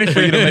 I was waiting for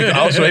you to make.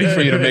 I was waiting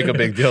for you to make a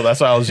big deal. That's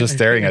why I was just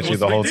staring at you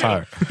the whole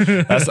time.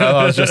 That's why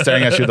I was just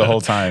staring at you the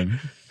whole time.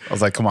 I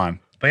was like, "Come on."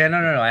 But yeah,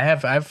 no.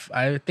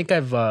 I think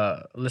I've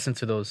listened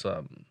to those.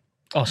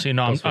 Oh, see,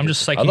 no, I'm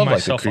just psyching I love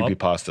like the myself up.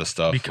 creepypasta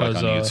stuff because,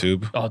 like on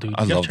YouTube. oh, dude,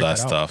 I you gotta love check that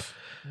that out. stuff.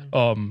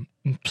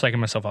 Psyching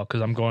myself out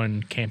because I'm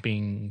going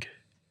camping,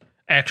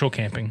 actual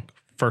camping.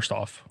 First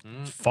off,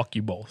 fuck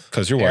you both.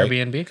 Because you're white.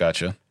 Airbnb?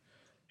 Gotcha.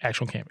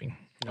 Actual camping.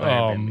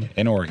 Airbnb.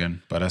 In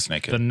Oregon, but that's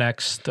naked. The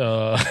next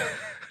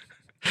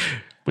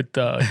with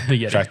the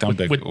Yeti. Track down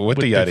Big with the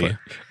Bigfoot. Yeti.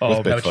 Oh, With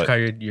Is that what you Bigfoot. call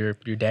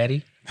your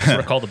daddy? that's what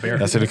I call the bear.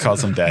 That's what he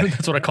calls him, Dad.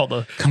 That's what I call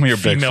the Come here,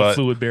 female Bigfoot.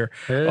 fluid bear.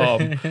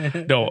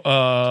 No,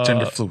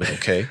 Gender fluid.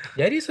 Okay.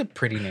 Yeti's a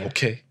pretty name.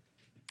 Okay.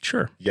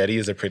 sure. Yeti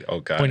is a pretty. Oh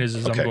God. Point is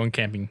okay. I'm going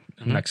camping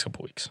in the next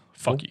couple weeks.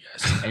 Fuck you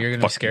guys. And you're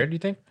gonna be scared? Do you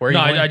think? Where are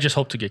No, you going? I just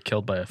hope to get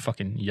killed by a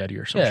fucking Yeti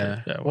or some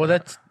yeah. shit. Well,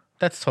 that's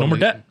totally more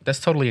debt. That's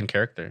totally in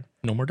character,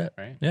 no more debt.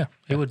 right? Yeah.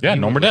 He would. Yeah, he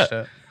no would more wish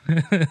debt. that.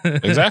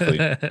 Exactly.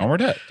 No more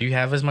debt. Do you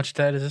have as much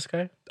debt as this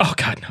guy? Oh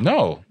God, no.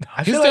 No.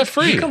 I He's feel debt like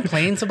free. he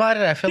complains about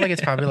it. I feel like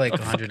it's probably like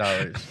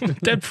 $100.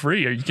 Debt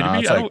free? Are you kidding Nah, me?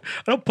 it's I like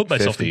don't put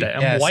myself 50. in debt.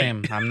 I'm Yeah, white.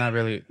 same. I'm not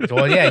really.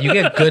 Well, yeah, you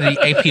get good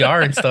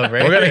APR and stuff,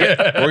 right?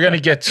 We're gonna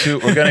get too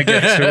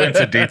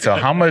into detail.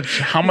 How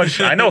much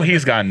I know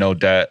he's got no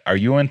debt. Are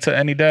you into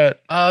any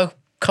debt? A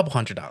couple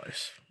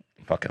 $100,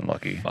 Fucking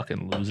lucky.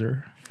 Fucking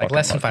loser. like Fucking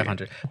less than lucky.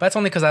 500. But that's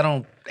only because I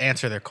don't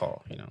answer their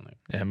call. You know. Like,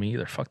 Yeah, me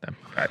either. Fuck them.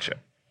 Gotcha.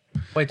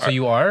 wait, so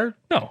you are?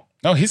 No.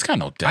 No, he's got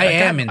no debt. I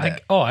am in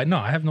debt, I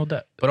have no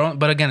debt.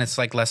 but again, it's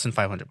like less than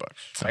 $500.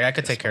 Like I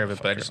could take care of it,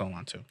 but I just don't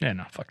want to. Yeah,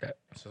 no, fuck that.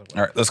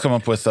 All right, let's come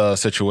up with a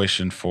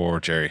situation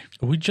for Jerry.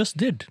 We just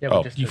did. Yeah,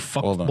 Oh, You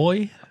fuck hold on.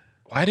 boy.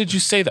 Why did you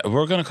say that?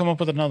 We're gonna come up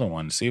with another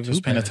one. See if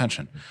he's paying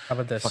attention. How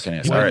about this? Fucking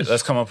ass. All right,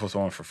 let's come up with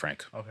one for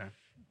Frank. Okay.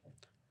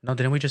 No,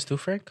 didn't we just do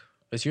Frank?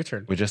 It's your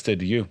turn. We just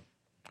did you.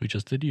 We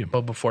just did you.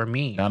 But before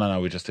me. No.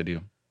 We just did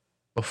you.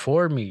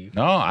 Before me.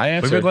 No, I We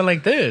answered. were going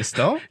like this,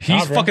 no?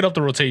 He's bro. fucking up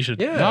the rotation.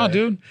 Yeah. No,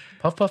 dude.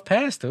 Puff puff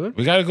pass, dude.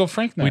 We gotta go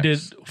Frank next. We did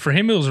for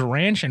him. It was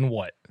ranch and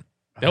what?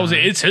 That was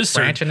it. It's his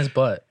turn. Ranch in his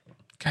butt.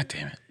 God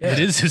damn it. It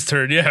is his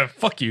turn. Yeah.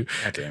 Fuck you.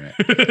 God damn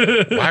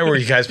it. Why were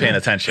you guys paying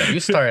attention? You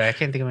started. I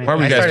can't think of anything. Why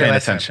were you I guys started paying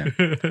last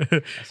time.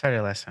 attention? I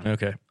started last time.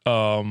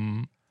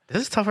 Okay.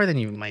 This is tougher than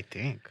you might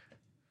think.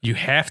 You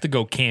have to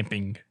go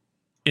camping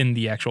in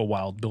the actual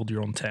wild. Build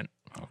your own tent.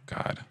 Oh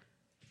God.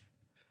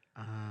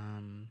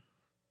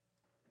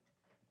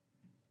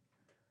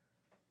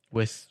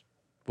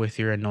 With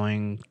your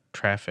annoying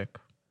traffic.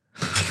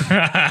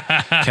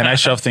 Can I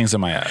shove things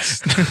in my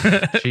ass?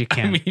 She I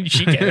can. mean,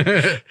 she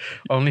can.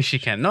 Only she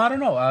can. No, I don't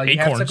know. You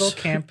have to go Acorns.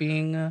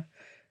 camping. I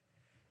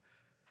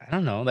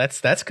don't know.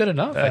 That's good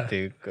enough, I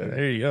think.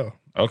 There you go.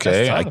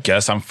 Okay, That's I tough.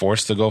 guess I'm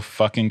forced to go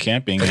fucking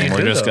camping, do and you we're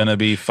do, just though? gonna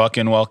be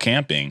fucking while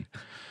camping.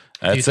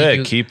 That's think it.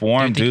 you- Keep do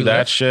warm. you think Do you that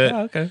live? shit.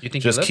 okay. You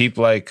think Just you live? keep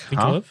like. Think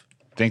huh? you live?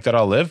 think that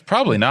I'll live?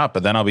 Probably not,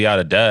 but then I'll be out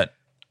of debt.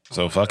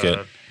 So fuck it.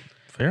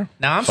 Fair.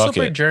 Now I'm Fuck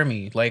super it.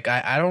 germy. Like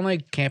I don't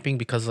like camping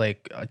because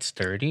like it's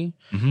dirty.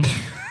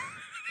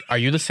 Are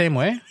you the same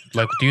way?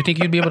 Like, do you think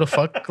you'd be able to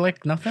fuck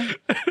like nothing?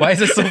 Why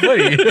is it so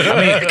funny? I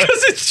mean,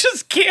 Because it's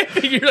just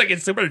camping. You're like,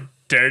 it's super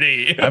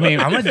dirty. I mean,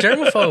 I'm a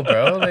germaphobe,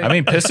 bro. Like, I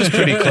mean, piss is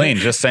pretty clean.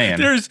 Just saying.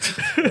 There's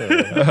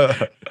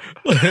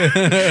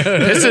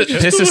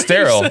Piss is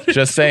sterile.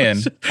 Just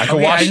saying. I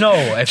could wash. I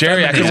know.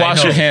 Jerry, I could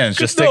wash your hands.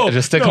 Just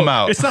stick them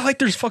out. It's not like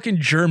there's fucking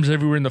germs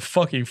everywhere in the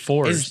fucking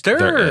forest. it's dirt.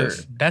 There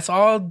is. That's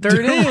all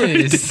dirt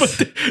is.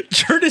 But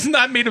dirt is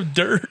not made of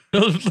dirt.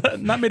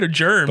 Not made of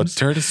germs. But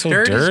dirt is so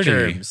Dirt is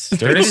dirty. germs.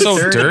 Dirt is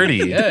so dirty.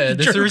 Yeah, that's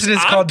the Germs reason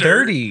it's on called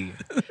dirt. dirty.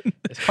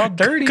 It's called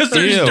dirty Because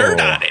there's Ew. dirt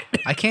on it.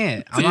 I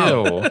can't. I'm Ew.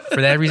 out.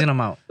 For that reason,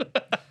 I'm out.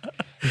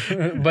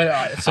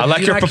 But so I do like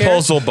you your not care?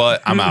 proposal,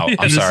 but I'm out.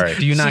 I'm sorry.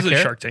 Do you not This is a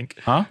care? Shark Tank.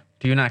 Huh?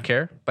 Do you not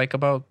care like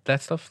about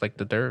that stuff, like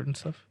the dirt and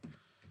stuff?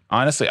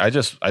 Honestly, I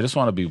just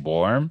want to be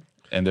warm,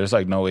 and there's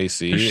like no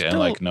AC There's and still-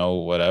 like no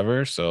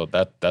whatever. So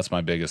that's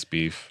my biggest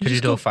beef Could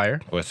you do a fire?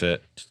 with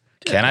it.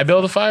 Can I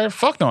build a fire?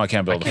 Fuck no, I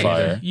can't build a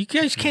fire. You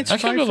guys can't I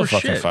survive can't build a for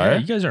fucking shit. fire. Yeah,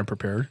 you guys aren't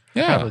prepared.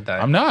 Yeah, probably die.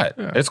 I'm not.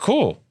 It's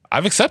cool.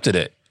 I've accepted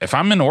it. If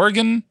I'm in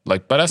Oregon,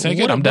 like butt ass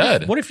naked, I'm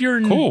dead. What if you're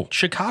in Cool.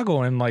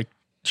 Chicago and like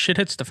shit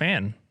hits the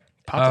fan?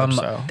 Apocalypse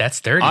style. That's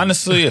dirty.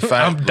 Honestly, if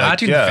I, I'm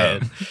dodging yeah,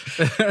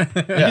 the fan.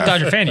 You can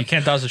dodge a fan, you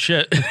can't dodge the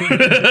shit.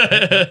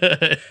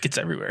 It gets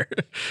everywhere.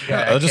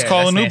 I'll just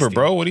call an Uber,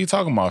 bro. What are you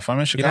talking about? If I'm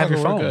in can have Chicago,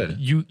 your we're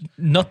phone. good.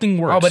 Nothing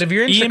works. Oh, but if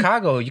you're in EM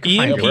Chicago, you can EMP.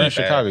 find Yeah, your we're way in back.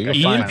 Chicago. You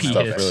can find EMP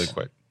stuff hits. really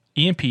quick.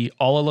 EMP,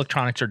 all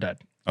electronics are dead.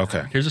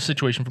 Okay. Here's a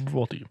situation for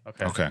both of you.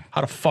 Okay.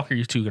 How the fuck are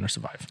you two gonna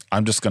survive?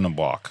 I'm just gonna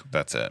walk.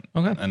 That's it.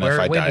 Okay. And Where- if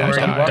I wait, die, where I are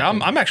you die.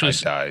 walking? I'm actually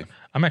I die.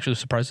 I'm actually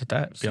surprised at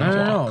that. to be No,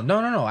 honest.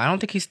 no. I don't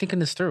think he's thinking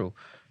this through.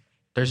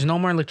 There's no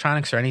more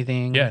electronics or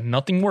anything. Yeah,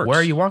 nothing works. Where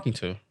are you walking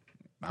to?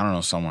 I don't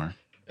know, somewhere.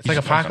 It's like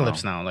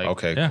apocalypse now. Like,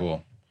 Okay, Yeah.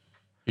 cool.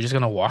 you're just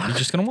gonna walk. You're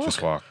just gonna walk.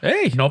 Just walk.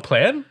 Hey, no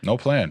plan. No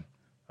plan.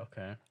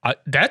 Okay.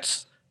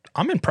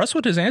 I'm impressed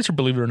with his answer.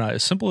 Believe it or not,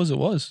 as simple as it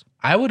was.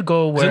 I would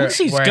go at where, least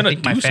he's where I gonna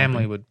think my do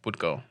family something. would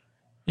go,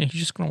 Yeah, he's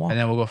just gonna walk. and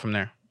then we'll go from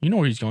there. You know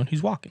where he's going.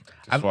 He's walking.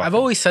 I've walking.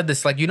 always said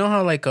this, like, you know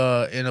how like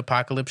in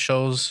apocalypse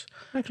shows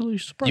Actually,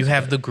 surprised. you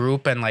have the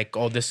group and like,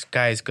 oh, this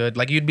guy's good.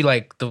 Like you'd be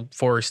like the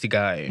foresty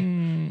guy,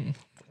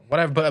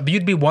 whatever. But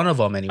you'd be one of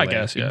them anyway.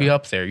 guess, you'd yeah. be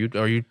up there.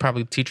 You'd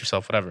probably teach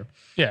yourself whatever.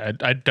 Yeah,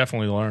 I'd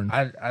definitely learn.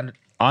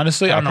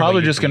 Honestly, I I'm don't know probably what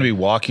you'd just going to do. be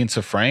walking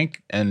to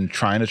Frank and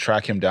trying to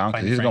track him down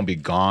because Find he's Frank. going to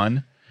be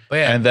gone. But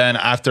yeah, And then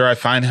after I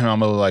find him, I'm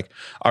gonna be like,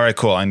 all right,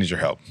 cool. I need your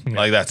help.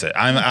 Like that's it.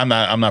 I'm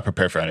not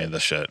prepared for any of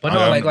this shit. But no,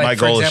 I'm- like, my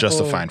for goal is just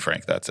to example- find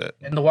Frank. That's it.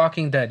 in The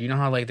Walking Dead, you know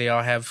how like they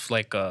all have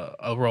like a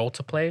role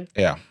to play.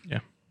 Yeah.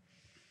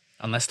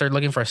 Unless they're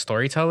looking for a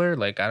storyteller,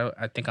 like I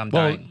think I'm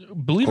Well, dying.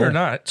 believe it or Cool.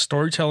 not,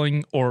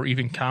 storytelling or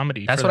even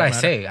comedy. That's for what that I matter,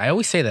 say. I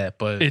always say that,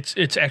 but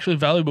It's actually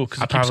valuable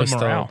because it keeps them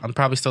morale. I'm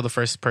probably still the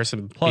first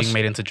person Plus- being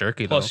made into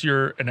jerky. Plus, though.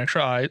 you're an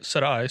extra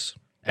set of eyes.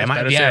 Am I?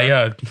 bad as Yeah, they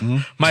are.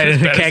 yeah. My As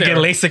bad as can't they get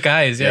are. LASIK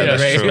eyes. Yeah, Yeah, you're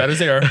that's right. As true. bad as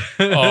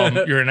they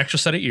are. You're an extra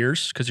set of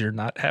ears because you're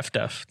not half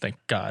deaf. Thank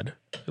God.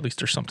 At least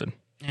there's something.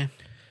 Yeah.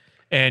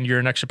 And you're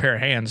an extra pair of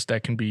hands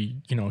that can be,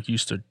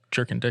 used to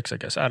jerking dicks. I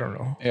guess I don't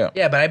know. Yeah.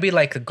 Yeah, but I'd be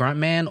like a grunt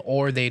man,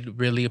 or they'd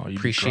really be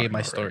appreciate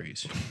my grunting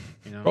stories.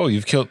 Bro,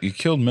 you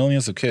killed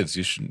millions of kids.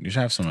 You should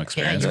have some Yeah,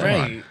 experience. you're Come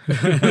on. right.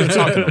 What are you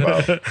talking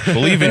about?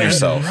 Believe in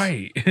yourself.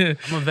 Right.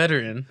 I'm a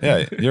veteran.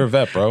 Yeah, you're a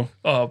vet, bro.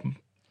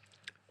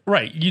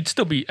 Right. You'd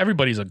still be.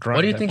 Everybody's a grunt.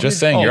 What do you at that think point. Just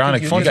saying, Oh, you're on a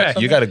you fun got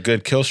fact. You got a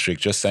good kill streak.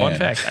 Just saying. Fun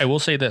fact. I will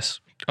say this.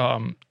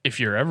 If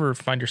you ever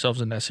find yourselves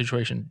in that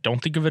situation,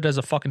 don't think of it as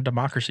a fucking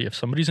democracy. If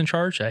somebody's in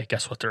charge, hey,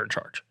 guess what? They're in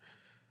charge.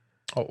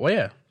 Oh, well,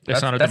 yeah.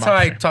 It's not a that's how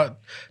I democracy. talk.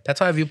 That's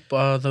how I view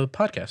the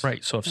podcast.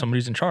 Right. So if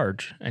somebody's in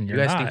charge and You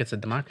you're guys not, think it's a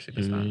democracy? But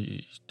it's not.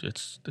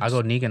 it's I'll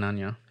go Negan on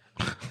you.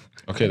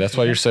 Okay, that's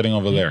why you're sitting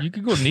over there. You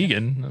could go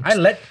Negan.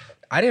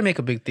 I didn't make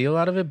a big deal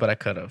out of it, but I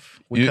could have.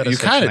 You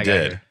kind of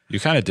did. You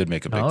kind of did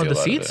make a big No, deal the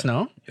out seats. of it.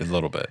 No, A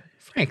little bit.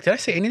 Frank, did I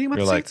say anything about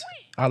You're the like- seats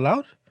out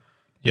loud?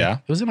 Yeah.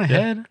 It was in my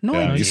head. No,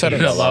 Yeah, I you said it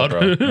did out loud, bro.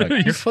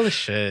 Like, You're full of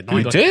shit. No, We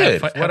I don't.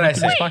 did. What did I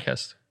say? This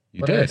podcast.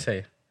 you What did I did.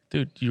 say?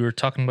 Dude, you were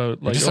talking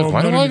about like, Just like, why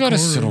I'm do not I in the gotta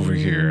corner. sit over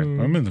here?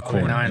 I'm in the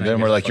corner. now I And know then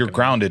you we're guys like, you're fucking-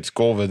 grounded.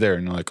 Go over there.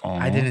 And you're like, oh.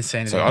 I didn't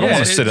say So anything. I don't Yeah,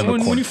 want to sit in the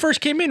when corner. you first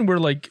came in, we're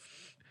like,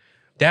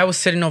 Dad was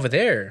sitting over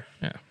there.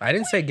 Yeah. I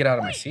didn't say get out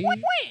of my seat.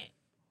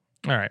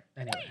 all right.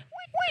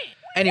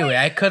 Anyway,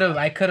 I could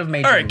have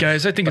made. All you right,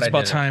 guys, I think but it's about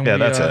didn't. time Yeah, we,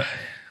 that's it.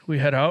 we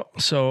head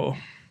out. So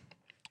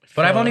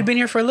But I've only been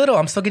here for a little.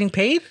 I'm still getting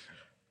paid.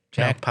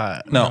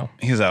 Jackpot. No,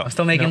 he's I'm out.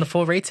 still making the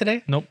full rate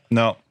today. nope.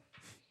 No.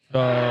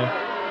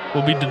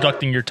 We'll be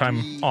deducting your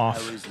time off.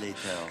 Hours later.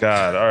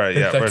 God. All right.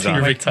 Yeah, we're That's done.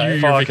 your Your, time.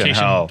 your Fucking vacation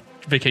hell.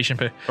 vacation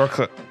pay.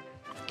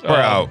 We're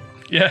out.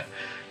 Yeah.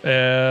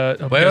 Hope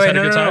you Wait, guys wait, had a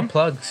no, good no, time. no,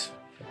 plugs.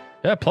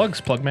 Yeah,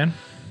 plug man.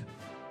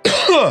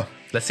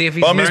 Let's see if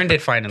he's Bummy's- learned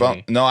it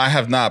finally. No, I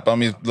have not.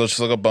 Bummy, let's just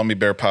look up Bummy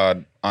Bear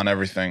Pod on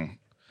everything.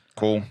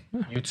 Cool.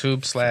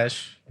 YouTube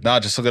 / Nah,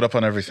 just look it up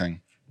on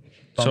everything.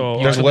 So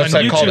There's a on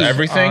website called YouTube,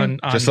 Everything.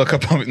 Just look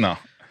up. No.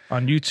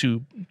 on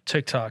YouTube,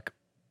 TikTok,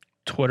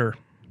 Twitter,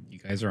 You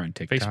guys are on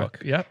TikTok.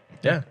 Facebook. Yep.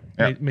 Yeah.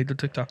 Made the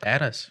TikTok.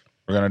 Add us.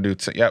 We're gonna do.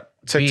 Be at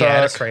TikTok.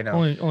 us right now.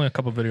 Only a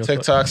couple videos. but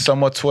TikTok,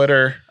 somewhat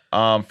Twitter,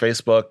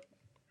 Facebook,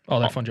 all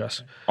that fun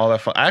jazz. all that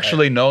fun.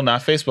 Actually, no,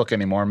 not Facebook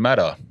anymore.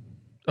 Meta.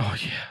 Oh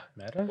yeah.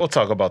 Meta? We'll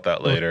talk about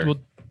that later.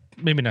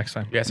 Maybe next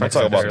time. Yes, We'll I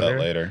talk said about that that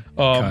earlier.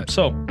 later.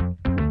 So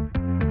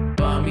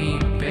Bummy.